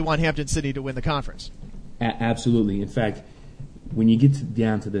really want Hampton-Sydney to win the conference. Absolutely. In fact, when you get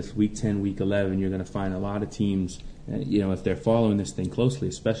down to this Week 10, Week 11, you're going to find a lot of teams, if they're following this thing closely,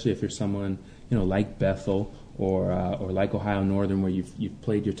 especially if you're someone, like Bethel or like Ohio Northern, where you've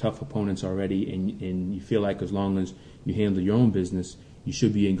played your tough opponents already, and you feel like as long as you handle your own business, you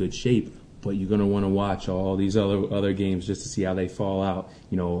should be in good shape. But you're going to want to watch all these other games just to see how they fall out.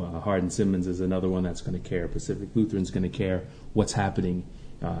 Hardin-Simmons is another one that's going to care. Pacific Lutheran's going to care what's happening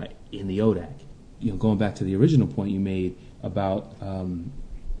in the ODAC. Going back to the original point you made about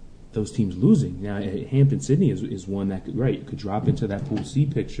those teams losing. Now, Hampton-Sydney is one that could drop into that Pool C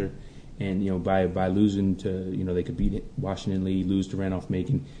picture, and by losing to they could beat Washington Lee, lose to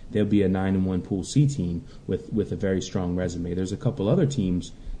Randolph-Macon, they'll be a 9-1 Pool C team with a very strong resume. There's a couple other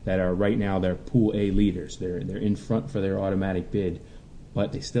teams that are right now they're Pool A leaders. They're in front for their automatic bid,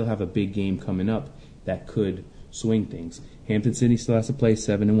 but they still have a big game coming up that could swing things. Hampton-Sydney still has to play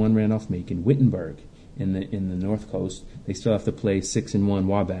 7-1 Randolph-Macon. Wittenberg in the North Coast, they still have to play 6-1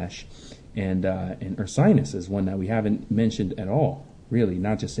 Wabash, and Ursinus is one that we haven't mentioned at all, really,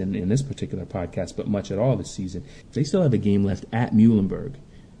 not just in this particular podcast, but much at all this season. They still have a game left at Muhlenberg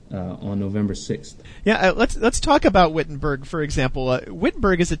on November 6th. Yeah, let's talk about Wittenberg, for example.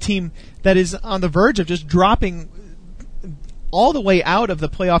 Wittenberg is a team that is on the verge of just dropping all the way out of the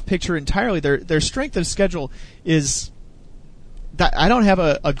playoff picture entirely. Their strength of schedule is... I don't have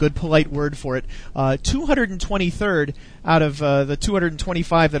a good polite word for it. 223rd out of the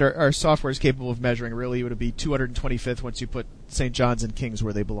 225 that our software is capable of measuring. Really, it would be 225th once you put St. John's and King's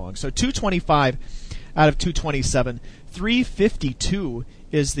where they belong. So 225 out of 227. 352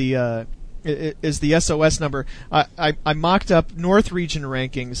 is the SOS number. I mocked up North Region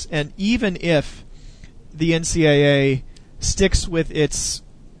rankings, and even if the NCAA sticks with its,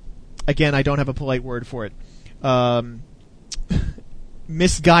 again, I don't have a polite word for it,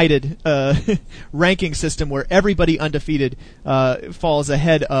 misguided ranking system where everybody undefeated falls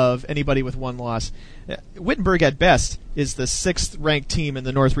ahead of anybody with one loss. Wittenberg at best is the 6th ranked team in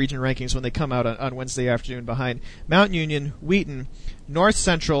the North Region rankings when they come out on Wednesday afternoon, behind Mount Union, Wheaton, North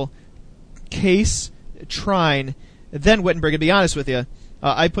Central, Case, Trine, then Wittenberg. And to be honest with you,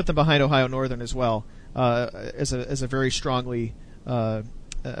 I put them behind Ohio Northern as well as a very strongly a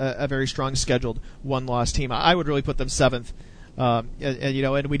very strong scheduled one-loss team. I would really put them 7th.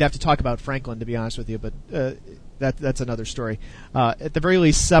 And we'd have to talk about Franklin, to be honest with you, but that's another story. At the very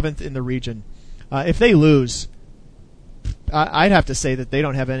least, 7th in the region. If they lose, I'd have to say that they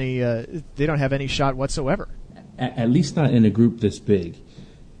don't have any shot whatsoever. At least not in a group this big.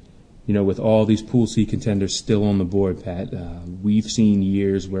 With all these Pool C contenders still on the board, Pat, we've seen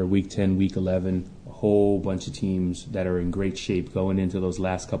years where Week 10, Week 11, a whole bunch of teams that are in great shape going into those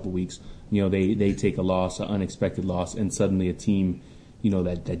last couple weeks. They take a loss, an unexpected loss, and suddenly a team,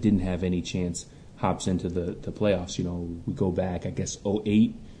 that didn't have any chance hops into the playoffs. We go back, I guess,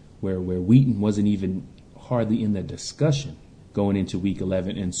 2008, where Wheaton wasn't even hardly in the discussion going into Week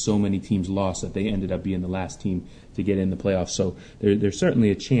 11, and so many teams lost that they ended up being the last team to get in the playoffs. So there's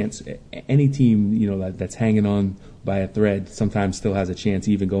certainly a chance. Any team that's hanging on by a thread sometimes still has a chance,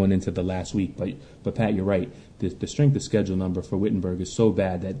 even going into the last week. But Pat, you're right. The strength of schedule number for Wittenberg is so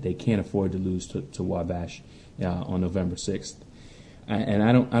bad that they can't afford to lose to Wabash on November 6th. And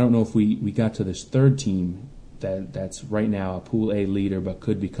I don't know if we got to this third team that's right now a Pool A leader but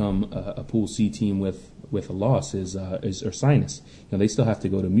could become a Pool C team with a loss is Ursinus. They still have to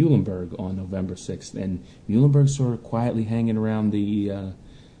go to Muhlenberg on November 6th, and Muhlenberg's sort of quietly hanging around the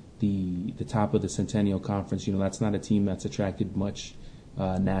top of the Centennial Conference. That's not a team that's attracted much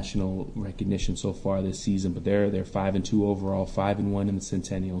national recognition so far this season, but they're 5-2 overall, 5-1 in the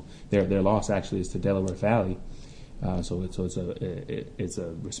Centennial. Their loss actually is to Delaware Valley, so it's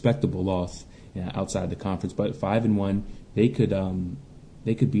a respectable loss outside the conference. But 5-1, they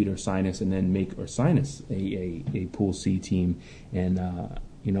could beat Ursinus and then make Ursinus a Pool C team. And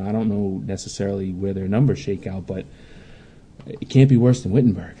I don't know necessarily where their numbers shake out, but it can't be worse than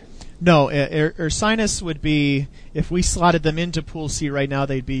Wittenberg. No, Ursinus would be, if we slotted them into Pool C right now,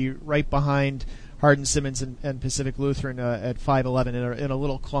 they'd be right behind Hardin-Simmons and Pacific Lutheran at 5-11 in a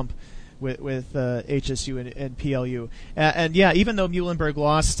little clump with HSU and PLU. And yeah, even though Muhlenberg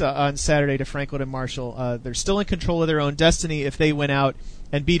lost on Saturday to Franklin and Marshall, they're still in control of their own destiny. If they win out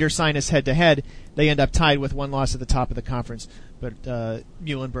and beat Ursinus head-to-head, they end up tied with one loss at the top of the conference. But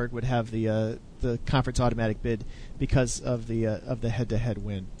Muhlenberg would have the conference automatic bid because of the head-to-head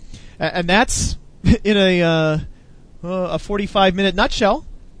win. And that's, in a 45-minute nutshell,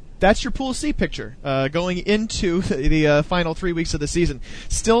 that's your Pool C picture going into the final 3 weeks of the season.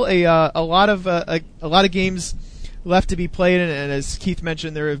 Still a lot of games left to be played, and as Keith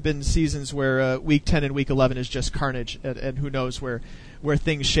mentioned, there have been seasons where Week 10 and Week 11 is just carnage, and who knows where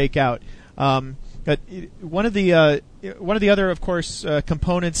things shake out. But one of the other, of course,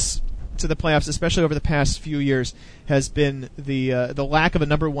 components to the playoffs, especially over the past few years, has been the lack of a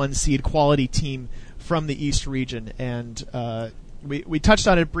number one seed quality team from the East region, and we touched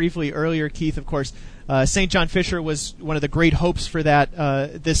on it briefly earlier, Keith. Of course, St. John Fisher was one of the great hopes for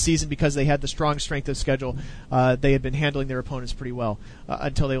that this season because they had the strong strength of schedule. They had been handling their opponents pretty well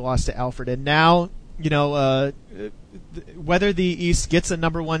until they lost to Alfred, and now whether the East gets a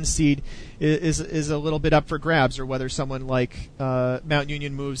number one seed is a little bit up for grabs, or whether someone like Mount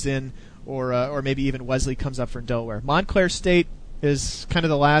Union moves in, or maybe even Wesley comes up from Delaware. Montclair State is kind of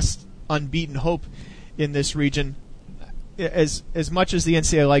the last unbeaten hope in this region. As much as the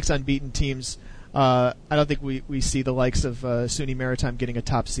NCAA likes unbeaten teams, I don't think we see the likes of SUNY Maritime getting a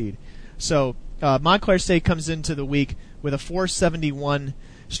top seed. So Montclair State comes into the week with a 471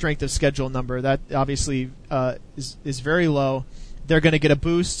 strength of schedule number. That obviously is very low. They're going to get a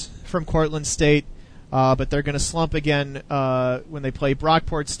boost from Cortland State, but they're going to slump again when they play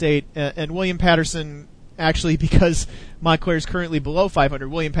Brockport State and William Patterson. Actually, because Montclair is currently below 500,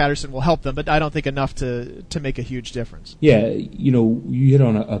 William Patterson will help them, but I don't think enough to make a huge difference. Yeah, you hit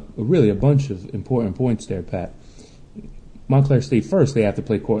on a bunch of important points there, Pat. Montclair State first, they have to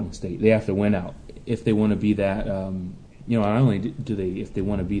play Cortland State. They have to win out if they want to be that. Not only do they, if they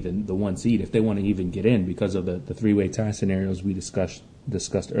want to be the one seed, if they want to even get in because of the three-way tie scenarios we discussed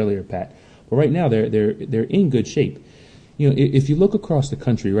earlier, Pat. But right now they're in good shape. If you look across the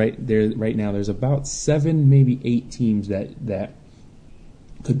country, right now, there's about 7, maybe 8 teams that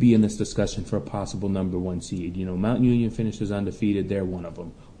could be in this discussion for a possible number one seed. Mount Union finishes undefeated; they're one of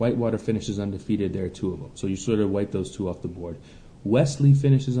them. Whitewater finishes undefeated; there are 2 of them. So you sort of wipe those 2 off the board. Wesley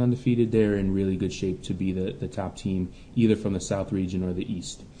finishes undefeated; they're in really good shape to be the top team, either from the South region or the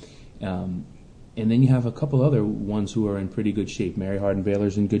East. And then you have a couple other ones who are in pretty good shape. Mary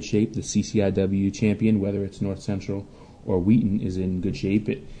Hardin-Baylor's in good shape. The CCIW champion, whether it's North Central or Wheaton, is in good shape.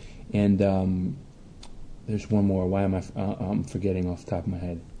 And there's one more. Why am I'm forgetting off the top of my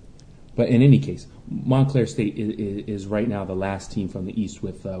head? But in any case, Montclair State is right now the last team from the East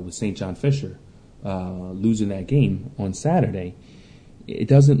with St. John Fisher losing that game on Saturday. It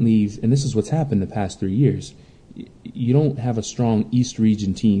doesn't leave, and this is what's happened the past 3 years, you don't have a strong East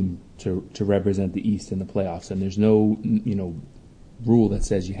region team to represent the East in the playoffs, and there's no rule that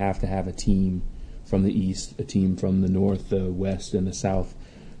says you have to have a team from the East, a team from the North, the West, and the South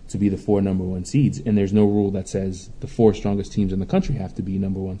to be the 4 number one seeds. And there's no rule that says the 4 strongest teams in the country have to be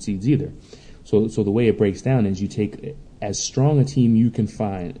number one seeds either. So the way it breaks down is you take as strong a team you can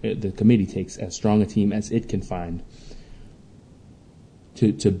find, the committee takes as strong a team as it can find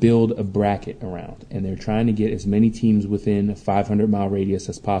to build a bracket around. And they're trying to get as many teams within a 500-mile radius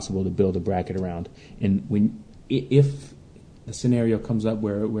as possible to build a bracket around. And if the scenario comes up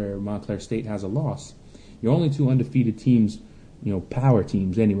where Montclair State has a loss, Your only two undefeated teams, power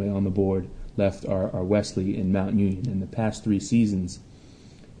teams anyway, on the board left are Wesley and Mount Union. In the past 3 seasons,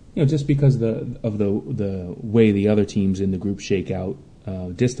 just because of the way the other teams in the group shake out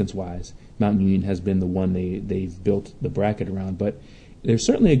distance-wise, Mount Union has been the one they've built the bracket around. But there's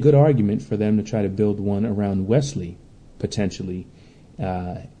certainly a good argument for them to try to build one around Wesley, potentially.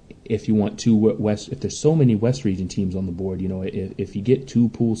 If you want if there's so many West Region teams on the board, if you get 2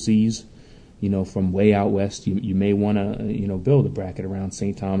 Pool Cs, from way out west, you may want to, build a bracket around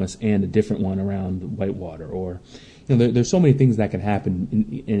St. Thomas and a different one around Whitewater. Or, there's so many things that can happen,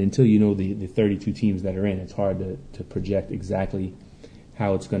 and until you know the 32 teams that are in, it's hard to project exactly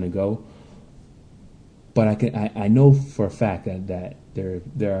how it's going to go. But I know for a fact that there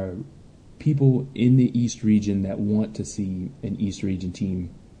are people in the East Region that want to see an East Region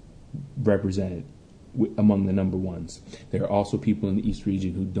team represented among the number ones. There are also people in the East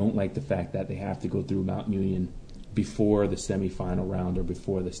Region who don't like the fact that they have to go through Mount Union before the semifinal round or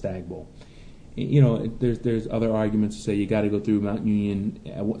before the Stag Bowl. There's other arguments to say you got to go through Mount Union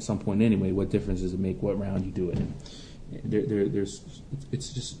at some point anyway. What difference does it make what round you do it in?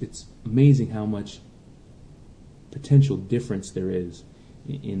 It's amazing how much potential difference there is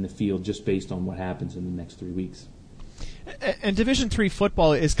in the field just based on what happens in the next 3 weeks. And Division III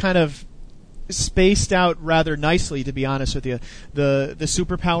football is kind of spaced out rather nicely, to be honest with you. The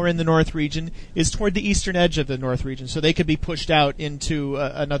superpower in the North Region is toward the eastern edge of the North Region, so they could be pushed out into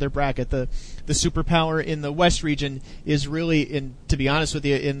another bracket. The superpower in the West Region is really, to be honest with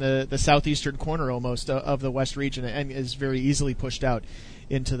you, in the southeastern corner almost of the West Region, and is very easily pushed out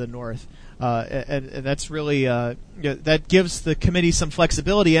into the North. And that's really that gives the committee some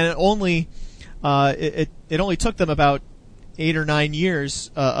flexibility, and it only took them about 8 or 9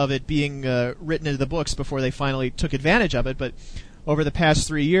 years of it being written into the books before they finally took advantage of it. But over the past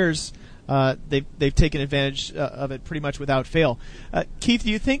 3 years, they've taken advantage of it pretty much without fail. Keith,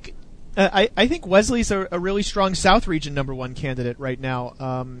 do you think? I think Wesley's a really strong South Region number 1 candidate right now.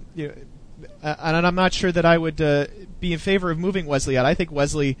 And I'm not sure that I would be in favor of moving Wesley out. I think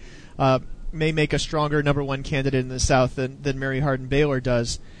Wesley may make a stronger number 1 candidate in the South than Mary Hardin Baylor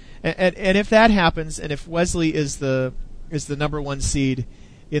does. And if that happens, and if Wesley is the number 1 seed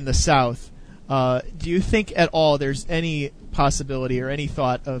in the South, do you think at all there's any possibility or any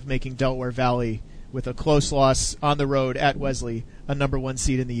thought of making Delaware Valley, with a close loss on the road at Wesley, a number 1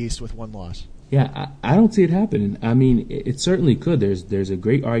 seed in the East with 1 loss? Yeah, I don't see it happening. I mean, it certainly could. There's a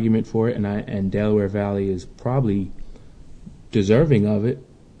great argument for it, and Delaware Valley is probably deserving of it.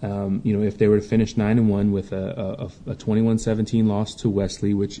 If they were to finish 9-1 with a 21-17 loss to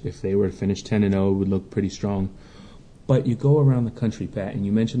Wesley, which if they were to finish 10-0 would look pretty strong. But you go around the country, Pat, and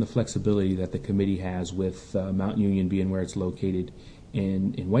you mentioned the flexibility that the committee has with Mount Union being where it's located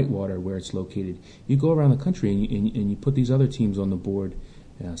and in Whitewater where it's located. You go around the country and you put these other teams on the board,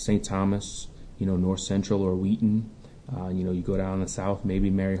 St. Thomas, North Central or Wheaton. You go down the south, maybe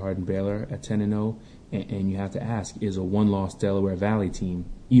Mary Hardin Baylor at 10-0, and you have to ask, is a 1-loss Delaware Valley team,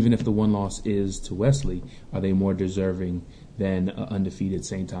 even if the 1 loss is to Wesley, are they more deserving than an undefeated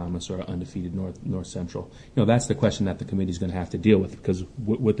St. Thomas or an undefeated North Central? That's the question that the committee is going to have to deal with, because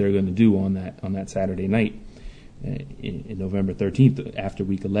what they're going to do on that Saturday night, in November 13th, after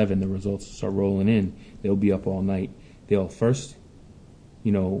Week 11, the results start rolling in. They'll be up all night. They'll first,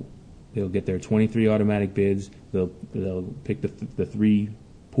 they'll get their 23 automatic bids. They'll pick the 3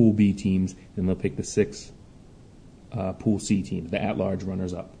 Pool B teams, and they'll pick the 6 Pool C teams, the at-large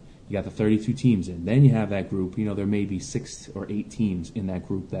runners-up. You got the 32 teams in. Then you have that group. There may be 6 or 8 teams in that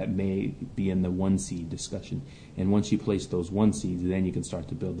group that may be in the 1 seed discussion. And once you place those 1 seeds, then you can start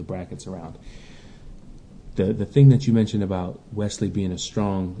to build the brackets around. The thing that you mentioned about Wesley being a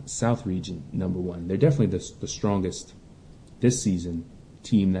strong South Region number 1, they're definitely the strongest this season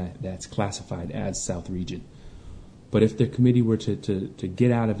team that's classified as South Region. But if the committee were to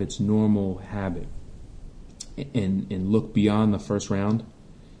get out of its normal habit and look beyond the first round,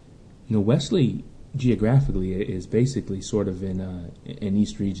 Wesley geographically is basically sort of an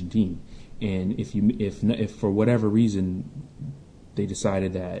East Region team. And if for whatever reason they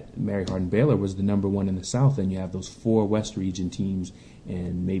decided that Mary Hardin Baylor was the number 1 in the South, and you have those 4 West Region teams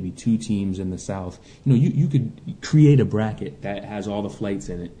and maybe 2 teams in the South, you could create a bracket that has all the flights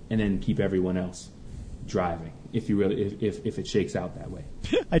in it and then keep everyone else driving if it shakes out that way.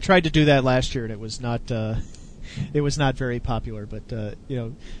 I tried to do that last year, and it was not very popular. But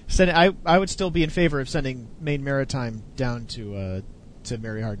I would still be in favor of sending Maine Maritime down to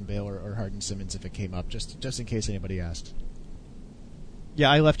Mary Hardin Baylor or Hardin Simmons if it came up, just in case anybody asked. Yeah,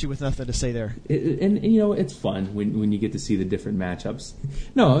 I left you with nothing to say there. And it's fun when you get to see the different matchups.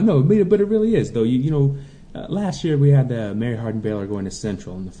 No, but it really is though. Last year we had Mary Hardin Baylor going to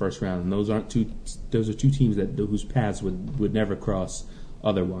Central in the first round, and those are two teams whose paths would never cross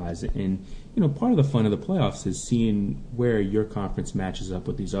otherwise. And part of the fun of the playoffs is seeing where your conference matches up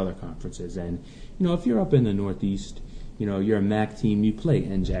with these other conferences. And if you're up in the Northeast, you're a MAC team, you play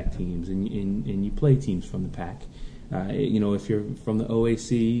NJAC teams, and you play teams from the PAC. If you're from the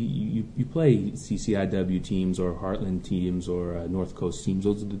OAC, you play CCIW teams or Heartland teams or North Coast teams.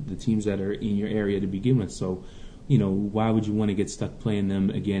 Those are the teams that are in your area to begin with. So, why would you want to get stuck playing them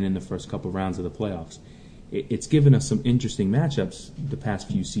again in the first couple rounds of the playoffs? It's given us some interesting matchups the past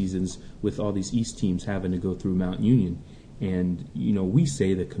few seasons with all these East teams having to go through Mount Union. And, we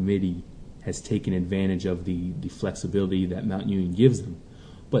say the committee has taken advantage of the flexibility that Mount Union gives them.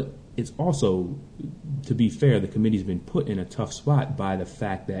 But it's also, to be fair, the committee's been put in a tough spot by the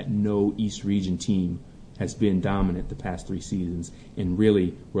fact that no East Region team has been dominant the past 3 seasons, and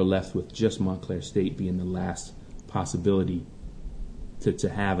really we're left with just Montclair State being the last possibility to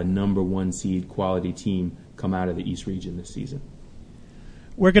have a number 1 seed quality team come out of the East Region this season.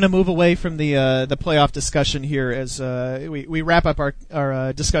 We're going to move away from the playoff discussion here as we wrap up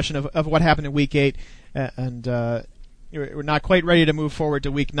our discussion of what happened in Week 8, and we're not quite ready to move forward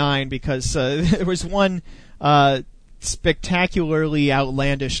to Week 9 because there was one spectacularly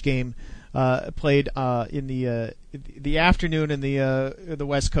outlandish game played in the afternoon in the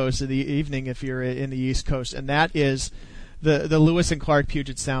West Coast, or the evening if you're in the East Coast, and that is the Lewis and Clark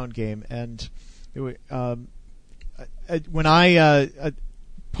Puget Sound game. And when I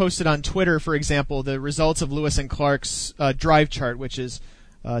posted on Twitter, for example, the results of Lewis and Clark's drive chart, which is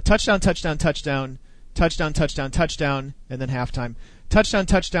touchdown, touchdown, touchdown, touchdown, touchdown, touchdown, and then halftime. Touchdown,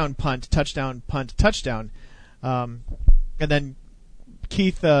 touchdown, punt, touchdown, punt, touchdown. And then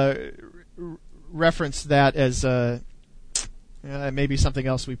Keith referenced that as maybe something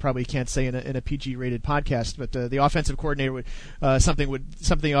else we probably can't say in a PG-rated podcast, but the offensive coordinator would something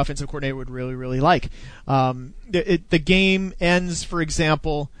the offensive coordinator would really, really like. The game ends, for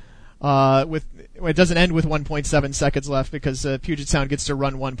example, it doesn't end with 1.7 seconds left because Puget Sound gets to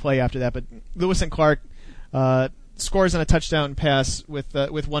run one play after that. But Lewis and Clark scores on a touchdown pass with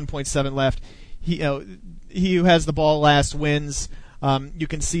 1.7 left. He who has the ball last wins. You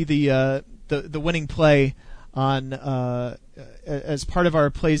can see the winning play on as part of our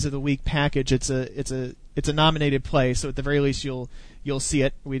plays of the week package. It's a nominated play, so at the very least you'll see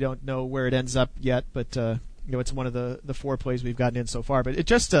it. We don't know where it ends up yet, but it's one of the 4 plays we've gotten in so far. But it's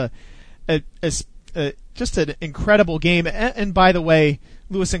just just an incredible game. And by the way,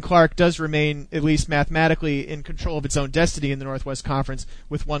 Lewis and Clark does remain, at least mathematically, in control of its own destiny in the Northwest Conference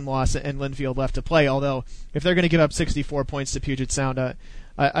with 1 loss and Linfield left to play. Although, if they're going to give up 64 points to Puget Sound,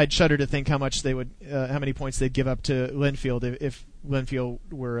 I'd shudder to think how many points they'd give up to Linfield if Linfield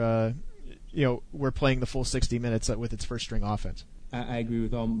were playing the full 60 minutes with its first string offense. I agree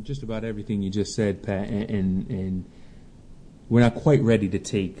with just about everything you just said, Pat, and we're not quite ready to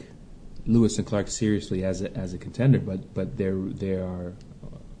take Lewis and Clark seriously as a contender, but they are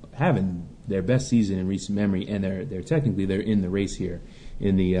having their best season in recent memory, and they're in the race here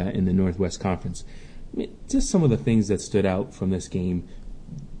in the Northwest Conference. I mean, just some of the things that stood out from this game,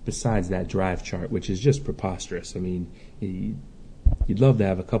 besides that drive chart, which is just preposterous. I mean, you'd love to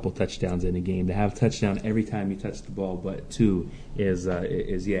have a couple touchdowns in a game, to have a touchdown every time you touch the ball, but 2 is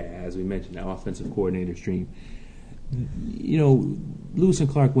as we mentioned, the offensive coordinator's dream. Lewis and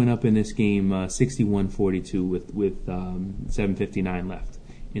Clark went up in this game 61-42 with 7:59 left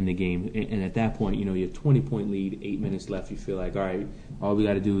in the game, and at that point, you have 20-point lead, 8 minutes left. You feel like, all right, all we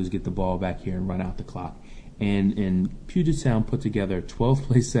got to do is get the ball back here and run out the clock. And Puget Sound put together a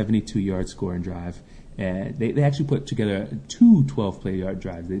 12-play, 72-yard scoring drive. They actually put together 2 12-play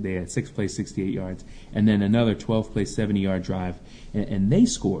drives. They had 6 plays, 68 yards, and then another 12-play, 70-yard drive, and they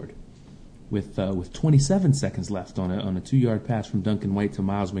scored with 27 seconds left on a 2-yard pass from Duncan White to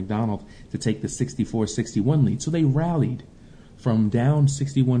Miles McDonald to take the 64-61 lead. So they rallied from down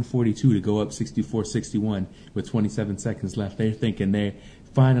 61-42 to go up 64-61 with 27 seconds left. They're thinking they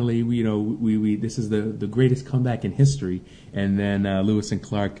finally, we this is the greatest comeback in history. And then Lewis and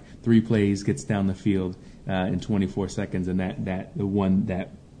Clark, 3 plays, gets down the field in 24 seconds, and that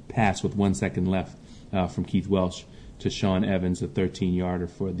pass with 1 second left from Keith Welsh to Sean Evans, a 13-yarder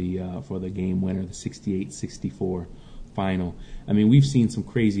for the game winner, the 68-64 final. I mean, we've seen some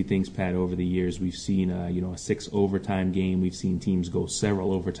crazy things, Pat, over the years. We've seen a 6 overtime game. We've seen teams go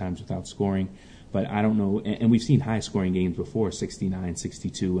several overtimes without scoring. But I don't know, and we've seen high-scoring games before, 69,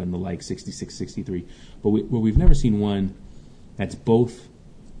 62, and the like, 66, 63. But we've never seen one That's both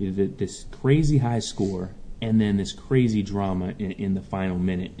this crazy high score and then this crazy drama in the final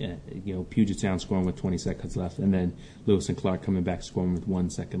minute. Puget Sound scoring with 20 seconds left, and then Lewis and Clark coming back scoring with 1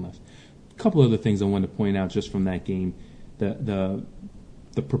 second left. A couple other things I wanted to point out just from that game. The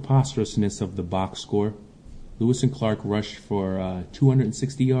preposterousness of the box score. Lewis and Clark rushed for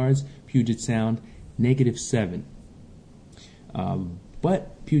 260 yards. Puget Sound, -7.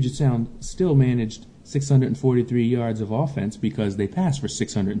 But Puget Sound still managed 643 yards of offense because they passed for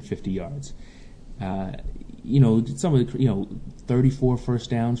 650 yards. Some of the 34 first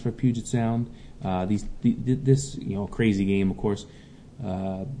downs for Puget Sound. This crazy game, of course.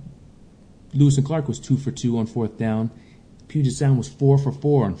 Lewis and Clark was 2 for 2 on fourth down. Puget Sound was 4 for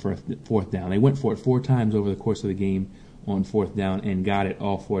 4 on fourth down. They went for it 4 times over the course of the game on fourth down and got it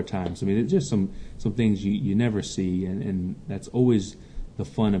all 4 times. I mean, it's just some things you never see, and that's always the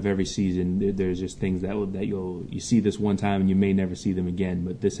fun of every season. There's just things that you see this one time and you may never see them again.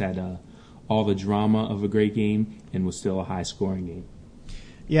 But this had all the drama of a great game and was still a high-scoring game.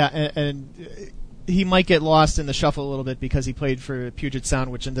 Yeah, and he might get lost in the shuffle a little bit because he played for Puget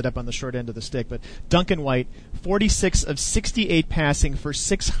Sound, which ended up on the short end of the stick. But Duncan White, 46 of 68 passing for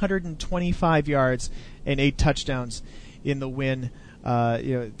 625 yards and 8 touchdowns in the win.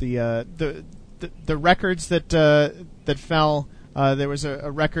 The records that fell. There was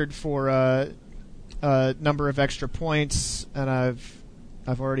a record for number of extra points, and I've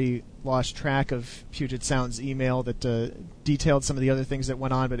already lost track of Puget Sound's email that detailed some of the other things that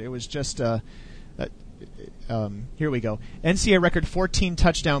went on, but it was just here we go. NCAA record 14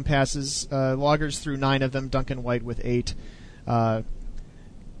 touchdown passes. Loggers threw 9 of them. Duncan White with 8.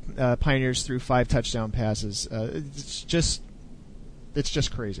 Pioneers threw 5 touchdown passes. It's just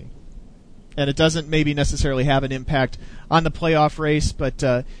crazy. And it doesn't maybe necessarily have an impact on the playoff race, but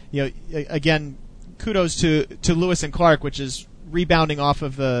again, kudos to Lewis and Clark, which is rebounding off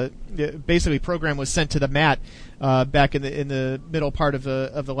of basically program was sent to the mat back in the middle part of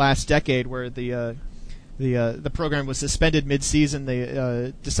the last decade, where the program was suspended mid-season.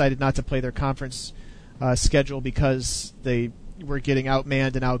 They decided not to play their conference schedule because they were getting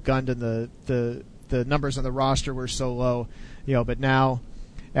outmanned and outgunned, and the numbers on the roster were so low. But now,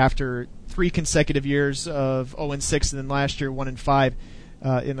 after 3 consecutive years of 0-6, and then last year 1-5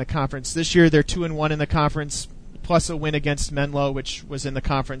 in the conference. This year they're 2-1 in the conference, plus a win against Menlo, which was in the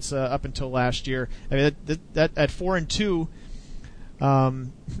conference up until last year. I mean, that at 4-2,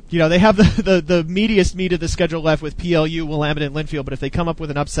 they have the meatiest meat of the schedule left with PLU, Willamette, and Linfield. But if they come up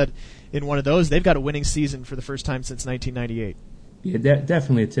with an upset in one of those, they've got a winning season for the first time since 1998. Yeah,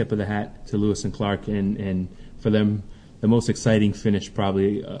 definitely a tip of the hat to Lewis and Clark, and for them, the most exciting finish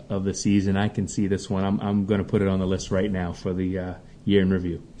probably of the season. I can see this one. I'm going to put it on the list right now for the year in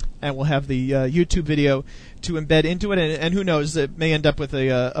review. And we'll have the YouTube video to embed into it, and who knows, it may end up with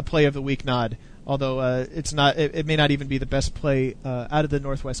a play of the week nod. Although it's not, it may not even be the best play out of the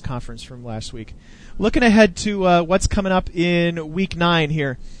Northwest Conference from last week. Looking ahead to what's coming up in Week 9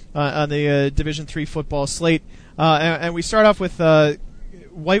 here on the Division III football slate, and we start off with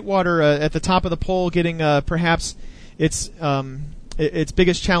Whitewater at the top of the poll, getting perhaps its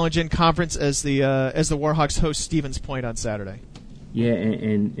biggest challenge in conference as the Warhawks host Stevens Point on Saturday. Yeah,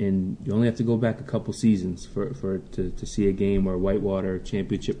 and you only have to go back a couple seasons to see a game where Whitewater,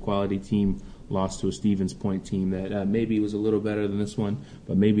 championship quality team, lost to a Stevens Point team that maybe was a little better than this one,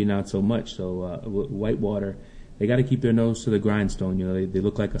 but maybe not so much. So Whitewater, they got to keep their nose to the grindstone. They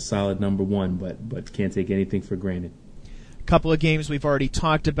look like a solid number 1, but can't take anything for granted. Couple of games we've already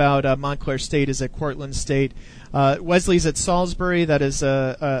talked about. Montclair State is at Cortland State. Wesley's at Salisbury. That is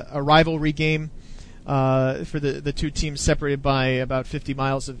a rivalry game for the two teams separated by about 50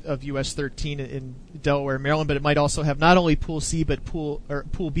 miles of US 13 in Delaware, Maryland. But it might also have not only Pool C but Pool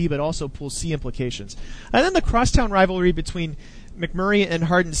B, but also Pool C implications. And then the crosstown rivalry between McMurray and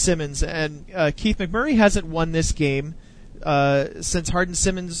Hardin-Simmons. And Keith, McMurray hasn't won this game since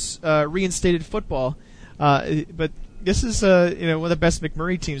Hardin-Simmons reinstated football. But this is one of the best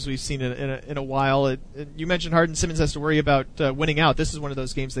McMurray teams we've seen in a while. You mentioned Hardin-Simmons has to worry about winning out. This is one of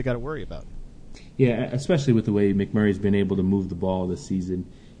those games they got to worry about. Yeah, especially with the way McMurray's been able to move the ball this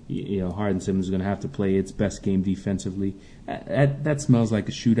season. Hardin-Simmons is going to have to play its best game defensively. That smells like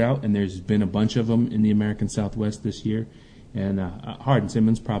a shootout, and there's been a bunch of them in the American Southwest this year. And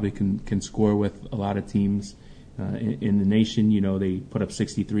Hardin-Simmons probably can score with a lot of teams in the nation. They put up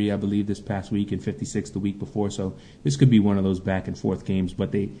 63, I believe, this past week and 56 the week before. So this could be one of those back and forth games.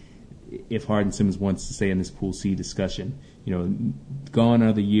 But if Hardin-Simmons wants to stay in this Pool C discussion, gone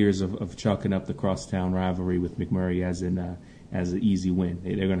are the years of chalking up the crosstown rivalry with McMurray as an easy win.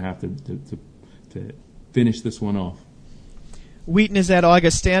 They're going to have to finish this one off. Wheaton is at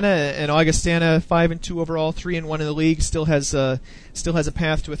Augustana, and Augustana 5-2 overall, 3-1 in the league, still has a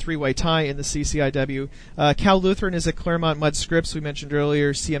path to a three-way tie in the CCIW. Cal Lutheran is at Claremont Mudd Scripps. We mentioned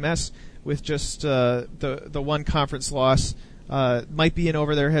earlier CMS with just the one conference loss. Might be in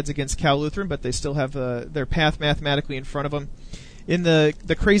over their heads against Cal Lutheran, but they still have their path mathematically in front of them. In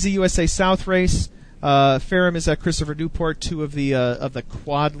the Crazy USA South race, Ferrum is at Christopher Newport, two of the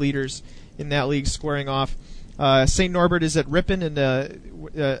quad leaders in that league squaring off. St. Norbert is at Ripon in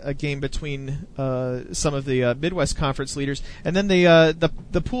a game between some of the Midwest Conference leaders. And then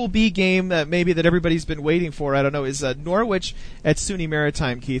the Pool B game that everybody's been waiting for, I don't know, is Norwich at SUNY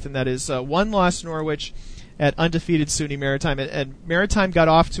Maritime, Keith, and that is one-loss Norwich at undefeated SUNY Maritime. And Maritime got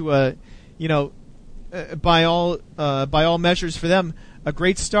off to by all measures for them, a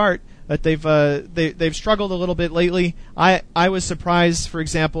great start. But they've struggled a little bit lately. I was surprised, for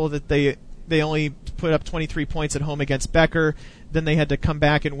example, that they only put up 23 points at home against Becker. Then they had to come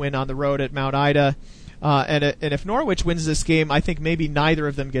back and win on the road at Mount Ida. And if Norwich wins this game, I think maybe neither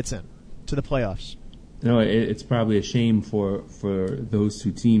of them gets in to the playoffs. No, it's probably a shame for those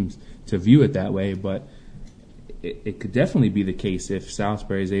two teams to view it that way, but it could definitely be the case if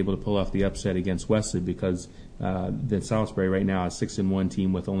Salisbury is able to pull off the upset against Wesley, because then Salisbury right now is 6-1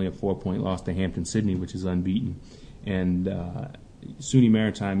 team with only a 4-point loss to Hampton-Sydney, which is unbeaten. And SUNY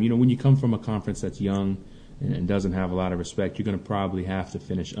Maritime, when you come from a conference that's young and doesn't have a lot of respect, you're going to probably have to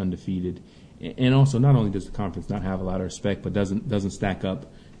finish undefeated. And also, not only does the conference not have a lot of respect, but doesn't stack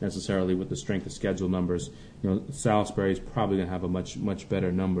up necessarily with the strength of schedule numbers. Salisbury is probably going to have a much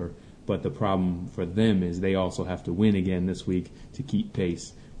better number, but the problem for them is they also have to win again this week to keep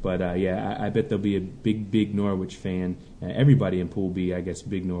pace. But I bet there'll be a big Norwich fan. Everybody in Pool B, I guess,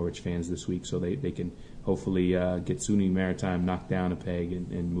 big Norwich fans this week, so they can hopefully get SUNY Maritime knocked down a peg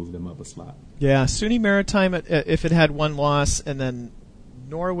and move them up a slot. Yeah, SUNY Maritime, if it had one loss, and then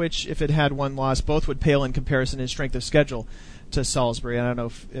Norwich, if it had one loss, both would pale in comparison in strength of schedule to Salisbury. I don't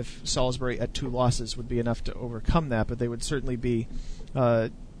know if Salisbury at 2 losses would be enough to overcome that, but they would certainly be,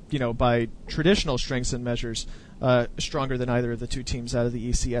 by traditional strengths and measures, stronger than either of the two teams out of the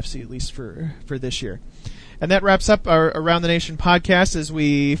ECFC, at least for this year. And that wraps up our Around the Nation podcast as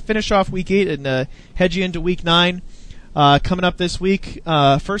we finish off Week 8 and head you into Week 9. Coming up this week,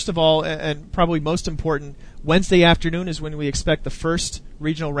 first of all, and probably most important, Wednesday afternoon is when we expect the first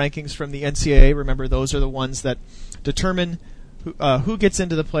regional rankings from the NCAA. Remember, those are the ones that determine who gets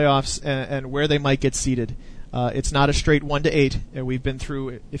into the playoffs and where they might get seeded. It's not a straight 1 to 8, and we've been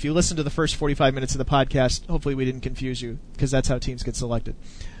through. If you listen to the first 45 minutes of the podcast, hopefully we didn't confuse you, because that's how teams get selected.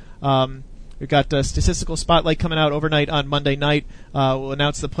 We've got a statistical spotlight coming out overnight on Monday night. We'll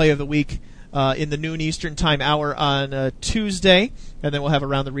announce the play of the week in the noon Eastern time hour on Tuesday, and then we'll have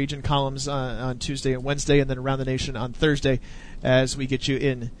Around the Region columns on Tuesday and Wednesday, and then Around the Nation on Thursday as we get you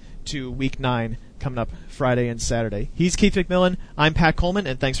in to Week 9 coming up Friday and Saturday. He's Keith McMillan. I'm Pat Coleman,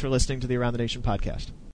 and thanks for listening to the Around the Nation podcast.